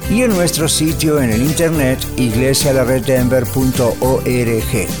y en nuestro sitio en el internet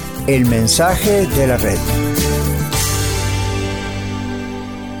iglesialareddenver.org. El mensaje de la red.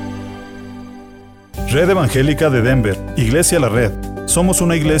 Red Evangélica de Denver, Iglesia La Red. Somos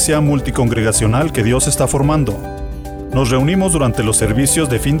una iglesia multicongregacional que Dios está formando. Nos reunimos durante los servicios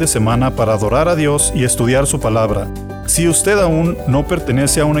de fin de semana para adorar a Dios y estudiar su palabra. Si usted aún no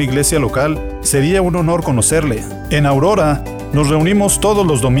pertenece a una iglesia local, sería un honor conocerle. En Aurora, nos reunimos todos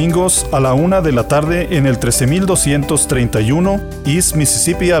los domingos a la 1 de la tarde en el 13231 East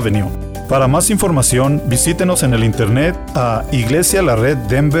Mississippi Avenue. Para más información, visítenos en el internet a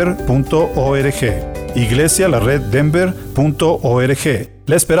iglesialareddenver.org. iglesialareddenver.org.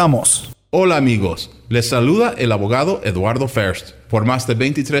 ¡Le esperamos! Hola amigos, les saluda el abogado Eduardo First. Por más de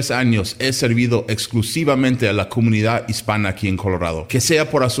 23 años he servido exclusivamente a la comunidad hispana aquí en Colorado. Que sea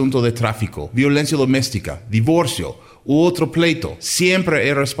por asunto de tráfico, violencia doméstica, divorcio u otro pleito, siempre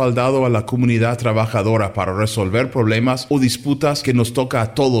he respaldado a la comunidad trabajadora para resolver problemas o disputas que nos toca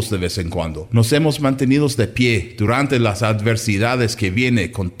a todos de vez en cuando. Nos hemos mantenido de pie durante las adversidades que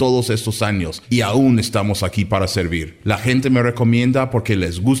viene con todos estos años y aún estamos aquí para servir. La gente me recomienda porque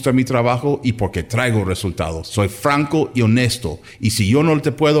les gusta mi trabajo y porque traigo resultados. Soy franco y honesto, y si yo no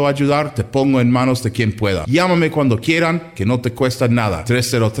te puedo ayudar, te pongo en manos de quien pueda. Llámame cuando quieran, que no te cuesta nada.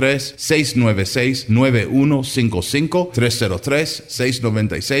 303-696-9155.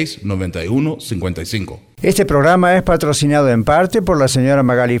 303-696-9155. Este programa es patrocinado en parte por la señora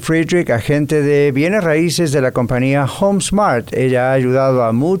Magali Friedrich, agente de bienes raíces de la compañía HomeSmart. Ella ha ayudado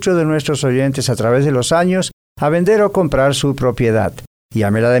a muchos de nuestros oyentes a través de los años a vender o comprar su propiedad.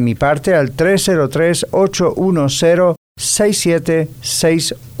 Llámela de mi parte al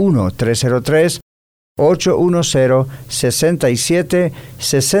 303-810-6761.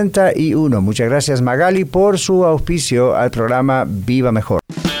 810-6761. Muchas gracias, Magali, por su auspicio al programa Viva Mejor.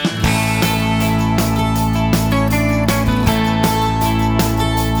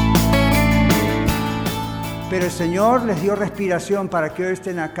 Pero el Señor les dio respiración para que hoy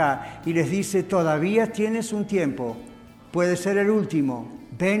estén acá y les dice, todavía tienes un tiempo, puede ser el último.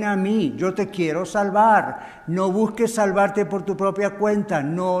 Ven a mí, yo te quiero salvar. No busques salvarte por tu propia cuenta,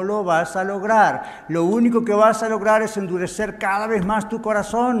 no lo vas a lograr. Lo único que vas a lograr es endurecer cada vez más tu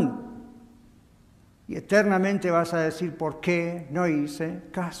corazón. Y eternamente vas a decir, ¿por qué no hice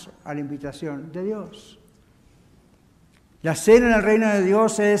caso a la invitación de Dios? La cena en el reino de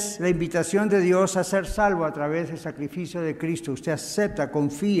Dios es la invitación de Dios a ser salvo a través del sacrificio de Cristo. Usted acepta,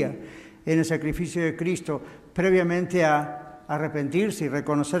 confía en el sacrificio de Cristo previamente a arrepentirse y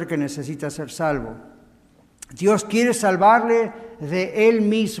reconocer que necesita ser salvo. Dios quiere salvarle de Él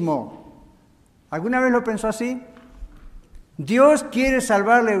mismo. ¿Alguna vez lo pensó así? Dios quiere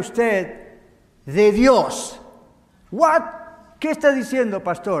salvarle a usted de Dios. ¿What? ¿Qué está diciendo,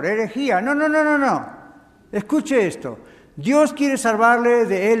 pastor? Herejía. No. Escuche esto. Dios quiere salvarle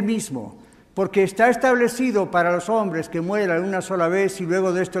de Él mismo, porque está establecido para los hombres que mueran una sola vez y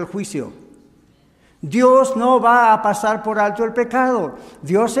luego de esto el juicio. Dios no va a pasar por alto el pecado.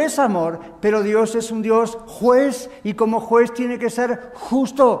 Dios es amor, pero Dios es un Dios juez, y como juez tiene que ser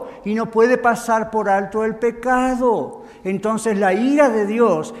justo y no puede pasar por alto el pecado. Entonces la ira de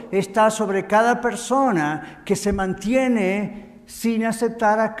Dios está sobre cada persona que se mantiene sin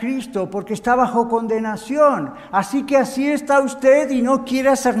aceptar a Cristo, porque está bajo condenación. Así que así está usted y no quiere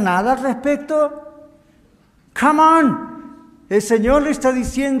hacer nada al respecto. Come on. El Señor le está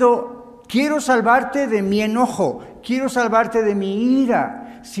diciendo, quiero salvarte de mi enojo, quiero salvarte de mi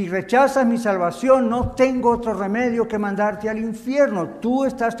ira. Si rechazas mi salvación, no tengo otro remedio que mandarte al infierno. Tú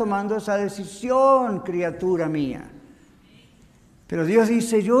estás tomando esa decisión, criatura mía. Pero Dios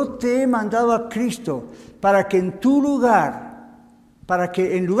dice, yo te he mandado a Cristo para que en tu lugar, para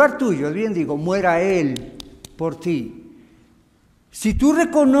que en lugar tuyo, bien digo, muera Él por ti. Si tú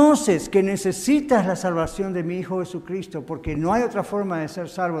reconoces que necesitas la salvación de mi Hijo Jesucristo, porque no hay otra forma de ser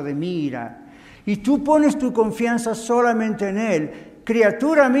salvo de mi ira, y tú pones tu confianza solamente en Él,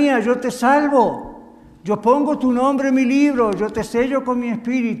 criatura mía, yo te salvo. Yo pongo tu nombre en mi libro, yo te sello con mi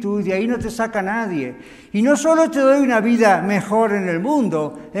espíritu y de ahí no te saca nadie. Y no solo te doy una vida mejor en el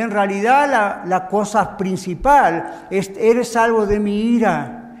mundo, en realidad la cosa principal es, eres salvo de mi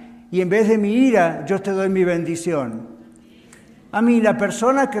ira. Y en vez de mi ira, yo te doy mi bendición. A mí, la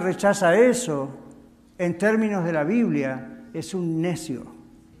persona que rechaza eso, en términos de la Biblia, es un necio.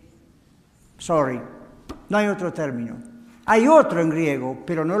 Sorry, no hay otro término. Hay otro en griego,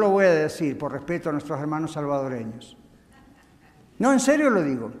 pero no lo voy a decir por respeto a nuestros hermanos salvadoreños. No, en serio lo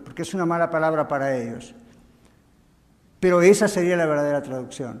digo, porque es una mala palabra para ellos. Pero esa sería la verdadera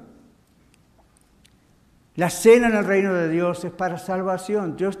traducción. La cena en el reino de Dios es para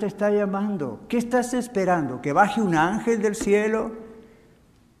salvación. Dios te está llamando. ¿Qué estás esperando? ¿Que baje un ángel del cielo?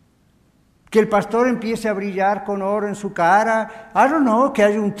 Que el pastor empiece a brillar con oro en su cara. I don't know, que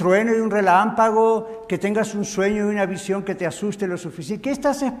haya un trueno y un relámpago, que tengas un sueño y una visión que te asuste lo suficiente. ¿Qué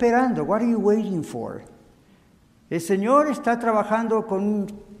estás esperando? What are you waiting for? El Señor está trabajando con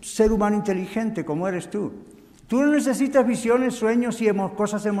un ser humano inteligente como eres tú. Tú no necesitas visiones, sueños y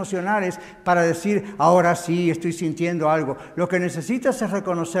cosas emocionales para decir, ahora sí, estoy sintiendo algo. Lo que necesitas es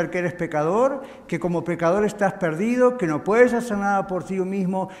reconocer que eres pecador, que como pecador estás perdido, que no puedes hacer nada por ti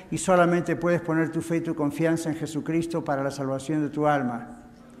mismo y solamente puedes poner tu fe y tu confianza en Jesucristo para la salvación de tu alma.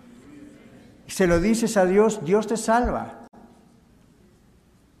 Y se lo dices a Dios, Dios te salva.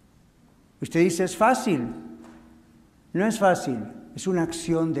 Usted dice, es fácil. No es fácil, es una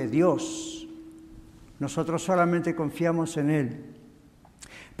acción de Dios. Nosotros solamente confiamos en Él.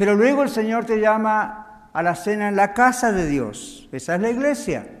 Pero luego el Señor te llama a la cena en la casa de Dios. Esa es la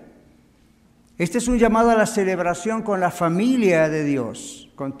iglesia. Este es un llamado a la celebración con la familia de Dios,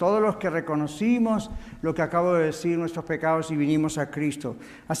 con todos los que reconocimos lo que acabo de decir, nuestros pecados y vinimos a Cristo.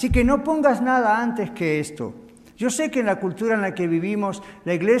 Así que no pongas nada antes que esto. Yo sé que en la cultura en la que vivimos,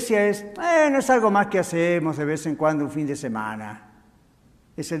 la iglesia no es algo más que hacemos de vez en cuando un fin de semana.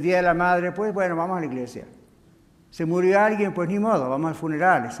 Es el Día de la Madre, pues bueno, vamos a la iglesia. Se murió alguien, pues ni modo, vamos al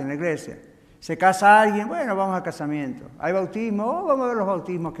funeral, es en la iglesia. Se casa alguien, bueno, vamos al casamiento. Hay bautismo, vamos a ver los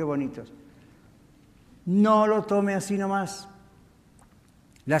bautismos, qué bonitos. No lo tome así nomás.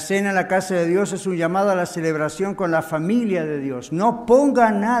 La cena en la casa de Dios es un llamado a la celebración con la familia de Dios. No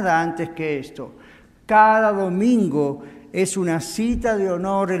ponga nada antes que esto. Cada domingo es una cita de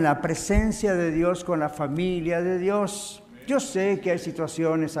honor en la presencia de Dios con la familia de Dios. Yo sé que hay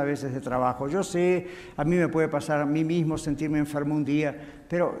situaciones a veces de trabajo, yo sé, a mí me puede pasar a mí mismo sentirme enfermo un día,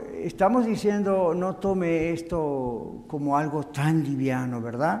 pero estamos diciendo no tome esto como algo tan liviano,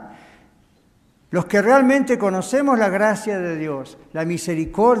 ¿verdad? Los que realmente conocemos la gracia de Dios, la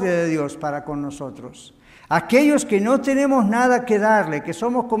misericordia de Dios para con nosotros, aquellos que no tenemos nada que darle, que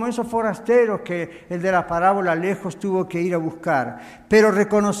somos como esos forasteros que el de la parábola lejos tuvo que ir a buscar, pero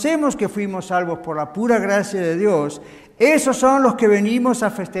reconocemos que fuimos salvos por la pura gracia de Dios, esos son los que venimos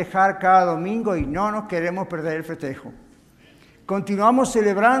a festejar cada domingo y no nos queremos perder el festejo. Continuamos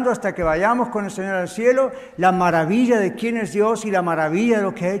celebrando hasta que vayamos con el Señor al cielo la maravilla de quién es Dios y la maravilla de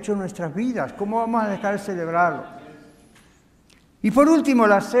lo que ha hecho en nuestras vidas. ¿Cómo vamos a dejar de celebrarlo? Y por último,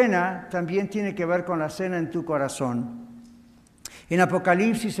 la cena también tiene que ver con la cena en tu corazón. En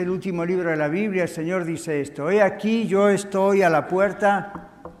Apocalipsis, el último libro de la Biblia, el Señor dice esto: he aquí, yo estoy a la puerta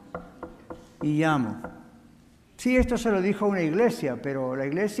y llamo. Sí, esto se lo dijo a una iglesia, pero la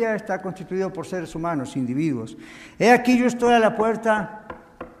iglesia está constituida por seres humanos, individuos. He aquí, yo estoy a la puerta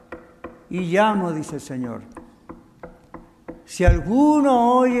y llamo, dice el Señor. Si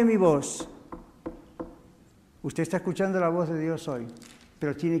alguno oye mi voz, usted está escuchando la voz de Dios hoy,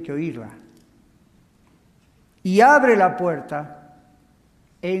 pero tiene que oírla. Y abre la puerta,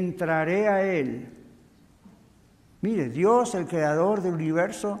 entraré a Él. Mire, Dios, el creador del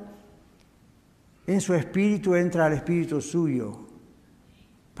universo, en su espíritu entra al espíritu suyo.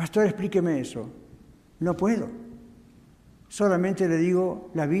 Pastor, explíqueme eso. No puedo. Solamente le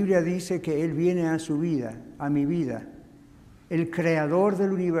digo, la Biblia dice que Él viene a su vida, a mi vida. El creador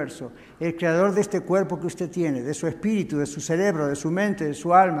del universo, el creador de este cuerpo que usted tiene, de su espíritu, de su cerebro, de su mente, de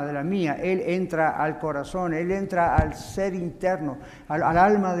su alma, de la mía. Él entra al corazón, Él entra al ser interno, al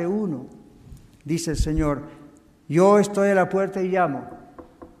alma de uno. Dice el Señor, yo estoy a la puerta y llamo.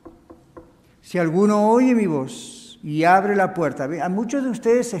 Si alguno oye mi voz y abre la puerta, a muchos de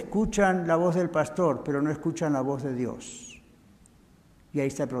ustedes escuchan la voz del pastor, pero no escuchan la voz de Dios. Y ahí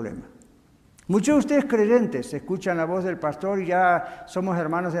está el problema. Muchos de ustedes creyentes escuchan la voz del pastor y ya somos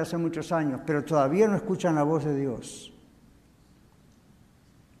hermanos de hace muchos años, pero todavía no escuchan la voz de Dios.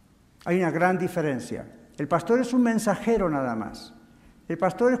 Hay una gran diferencia. El pastor es un mensajero nada más. El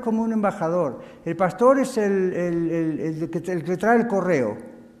pastor es como un embajador. El pastor es el que trae el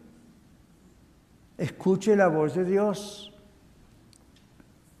correo. Escuche la voz de Dios.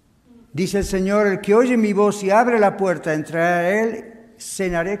 Dice el Señor, el que oye mi voz y abre la puerta, entraré a Él,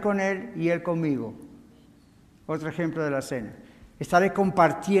 cenaré con Él y Él conmigo. Otro ejemplo de la cena. Estaré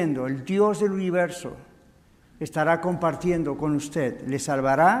compartiendo, el Dios del universo estará compartiendo con usted, le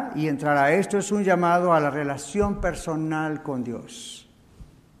salvará y entrará. Esto es un llamado a la relación personal con Dios.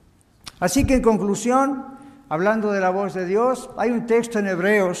 Así que en conclusión, hablando de la voz de Dios, hay un texto en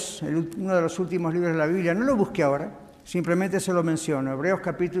Hebreos, uno de los últimos libros de la Biblia, no lo busqué ahora, simplemente se lo menciono. Hebreos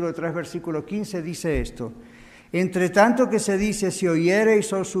capítulo 3, versículo 15 dice esto: entre tanto que se dice, si oyereis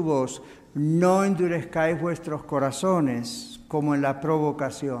su voz, no endurezcáis vuestros corazones como en la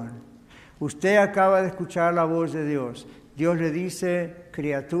provocación. Usted acaba de escuchar la voz de Dios. Dios le dice,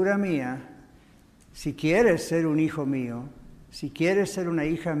 criatura mía, Si quieres ser un hijo mío, si quieres ser una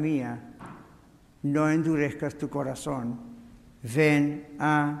hija mía, no endurezcas tu corazón. Ven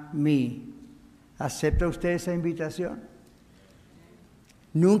a mí. ¿Acepta usted esa invitación?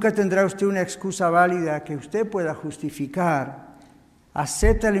 Nunca tendrá usted una excusa válida que usted pueda justificar.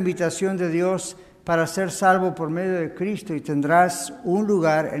 Acepta la invitación de Dios para ser salvo por medio de Cristo y tendrás un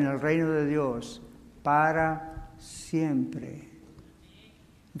lugar en el reino de Dios para siempre.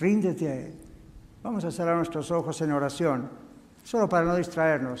 Ríndete a Él. Vamos a cerrar nuestros ojos en oración, solo para no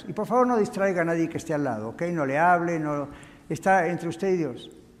distraernos. Y por favor no distraiga a nadie que esté al lado, ¿ok? No le hable, no está entre usted y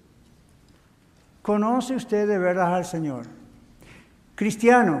Dios. ¿Conoce usted de verdad al Señor?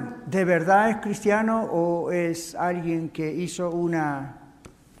 ¿Cristiano? ¿De verdad es cristiano o es alguien que hizo una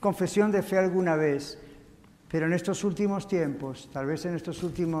confesión de fe alguna vez, pero en estos últimos tiempos, tal vez en estos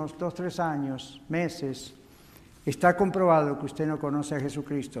últimos 2, 3 años, meses, está comprobado que usted no conoce a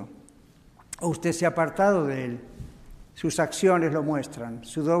Jesucristo, o usted se ha apartado de Él? Sus acciones lo muestran,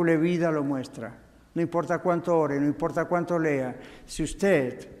 su doble vida lo muestra. No importa cuánto ore, no importa cuánto lea, si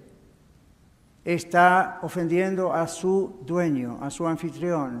usted está ofendiendo a su dueño, a su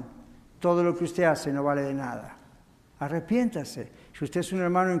anfitrión, todo lo que usted hace no vale de nada. Arrepiéntase. Si usted es un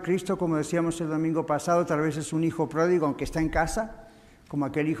hermano en Cristo, como decíamos el domingo pasado, tal vez es un hijo pródigo, aunque está en casa, como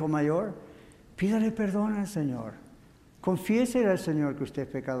aquel hijo mayor, pídale perdón al Señor. Confiésele al Señor que usted es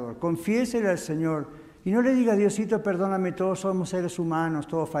pecador. Confiésele al Señor. Y no le diga, Diosito, perdóname, todos somos seres humanos,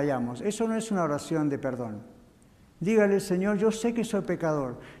 todos fallamos. Eso no es una oración de perdón. Dígale, Señor, yo sé que soy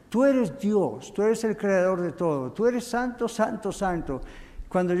pecador. Tú eres Dios, tú eres el creador de todo. Tú eres santo, santo, santo.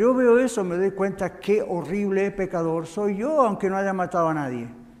 Cuando yo veo eso me doy cuenta qué horrible pecador soy yo, aunque no haya matado a nadie.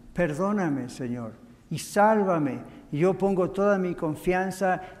 Perdóname, Señor, y sálvame. Y yo pongo toda mi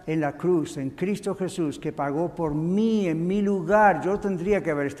confianza en la cruz, en Cristo Jesús, que pagó por mí, en mi lugar. Yo tendría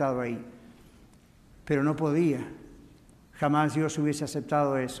que haber estado ahí, pero no podía. Jamás Dios hubiese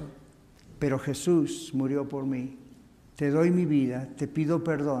aceptado eso. Pero Jesús murió por mí. Te doy mi vida, te pido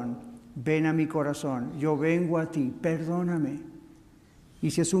perdón. Ven a mi corazón, yo vengo a ti, perdóname. Y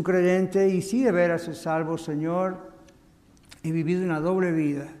si es un creyente y si de veras es salvo, Señor, he vivido una doble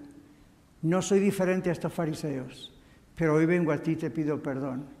vida. No soy diferente a estos fariseos, pero hoy vengo a ti y te pido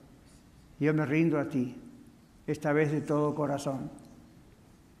perdón. Yo me rindo a ti, esta vez de todo corazón.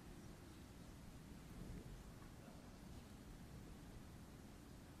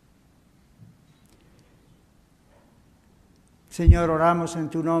 Señor, oramos en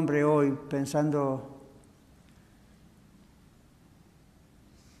tu nombre hoy pensando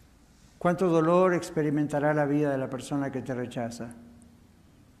cuánto dolor experimentará la vida de la persona que te rechaza.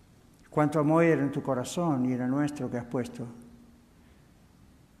 Cuánto amor era en tu corazón y en el nuestro que has puesto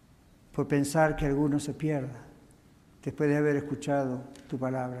por pensar que alguno se pierda después de haber escuchado tu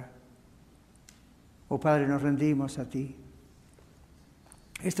palabra. Oh Padre, nos rendimos a ti.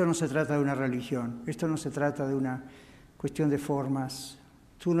 Esto no se trata de una religión, esto no se trata de una cuestión de formas.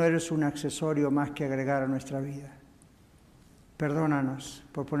 Tú no eres un accesorio más que agregar a nuestra vida. Perdónanos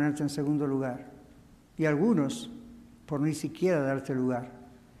por ponerte en segundo lugar y algunos por ni siquiera darte lugar.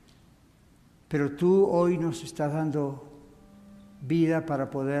 Pero tú hoy nos estás dando vida para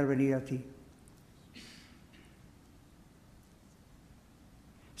poder venir a ti.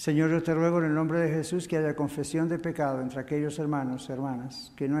 Señor, yo te ruego en el nombre de Jesús que haya confesión de pecado entre aquellos hermanos,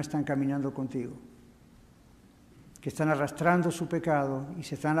 hermanas que no están caminando contigo, que están arrastrando su pecado y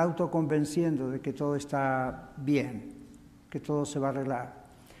se están autoconvenciendo de que todo está bien, que todo se va a arreglar.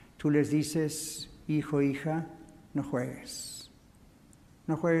 Tú les dices, hijo, hija, no juegues.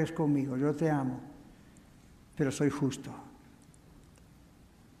 No juegues conmigo, yo te amo, pero soy justo.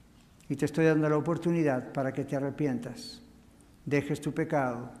 Y te estoy dando la oportunidad para que te arrepientas, dejes tu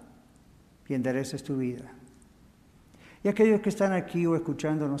pecado y endereces tu vida. Y aquellos que están aquí o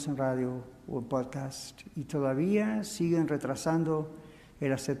escuchándonos en radio o en podcast y todavía siguen retrasando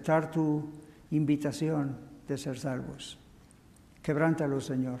el aceptar tu invitación de ser salvos, quebrántalos,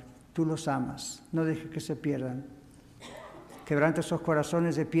 Señor. Tú los amas, no dejes que se pierdan. Quebranta esos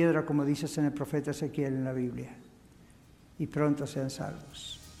corazones de piedra, como dices en el profeta Ezequiel en la Biblia, y pronto sean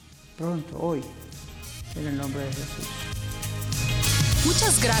salvos. Pronto, hoy, en el nombre de Jesús.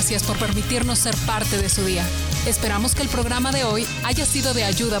 Muchas gracias por permitirnos ser parte de su día. Esperamos que el programa de hoy haya sido de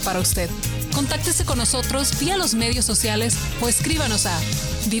ayuda para usted. Contáctese con nosotros vía los medios sociales o escríbanos a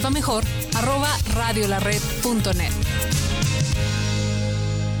vivamejor@radiolared.net.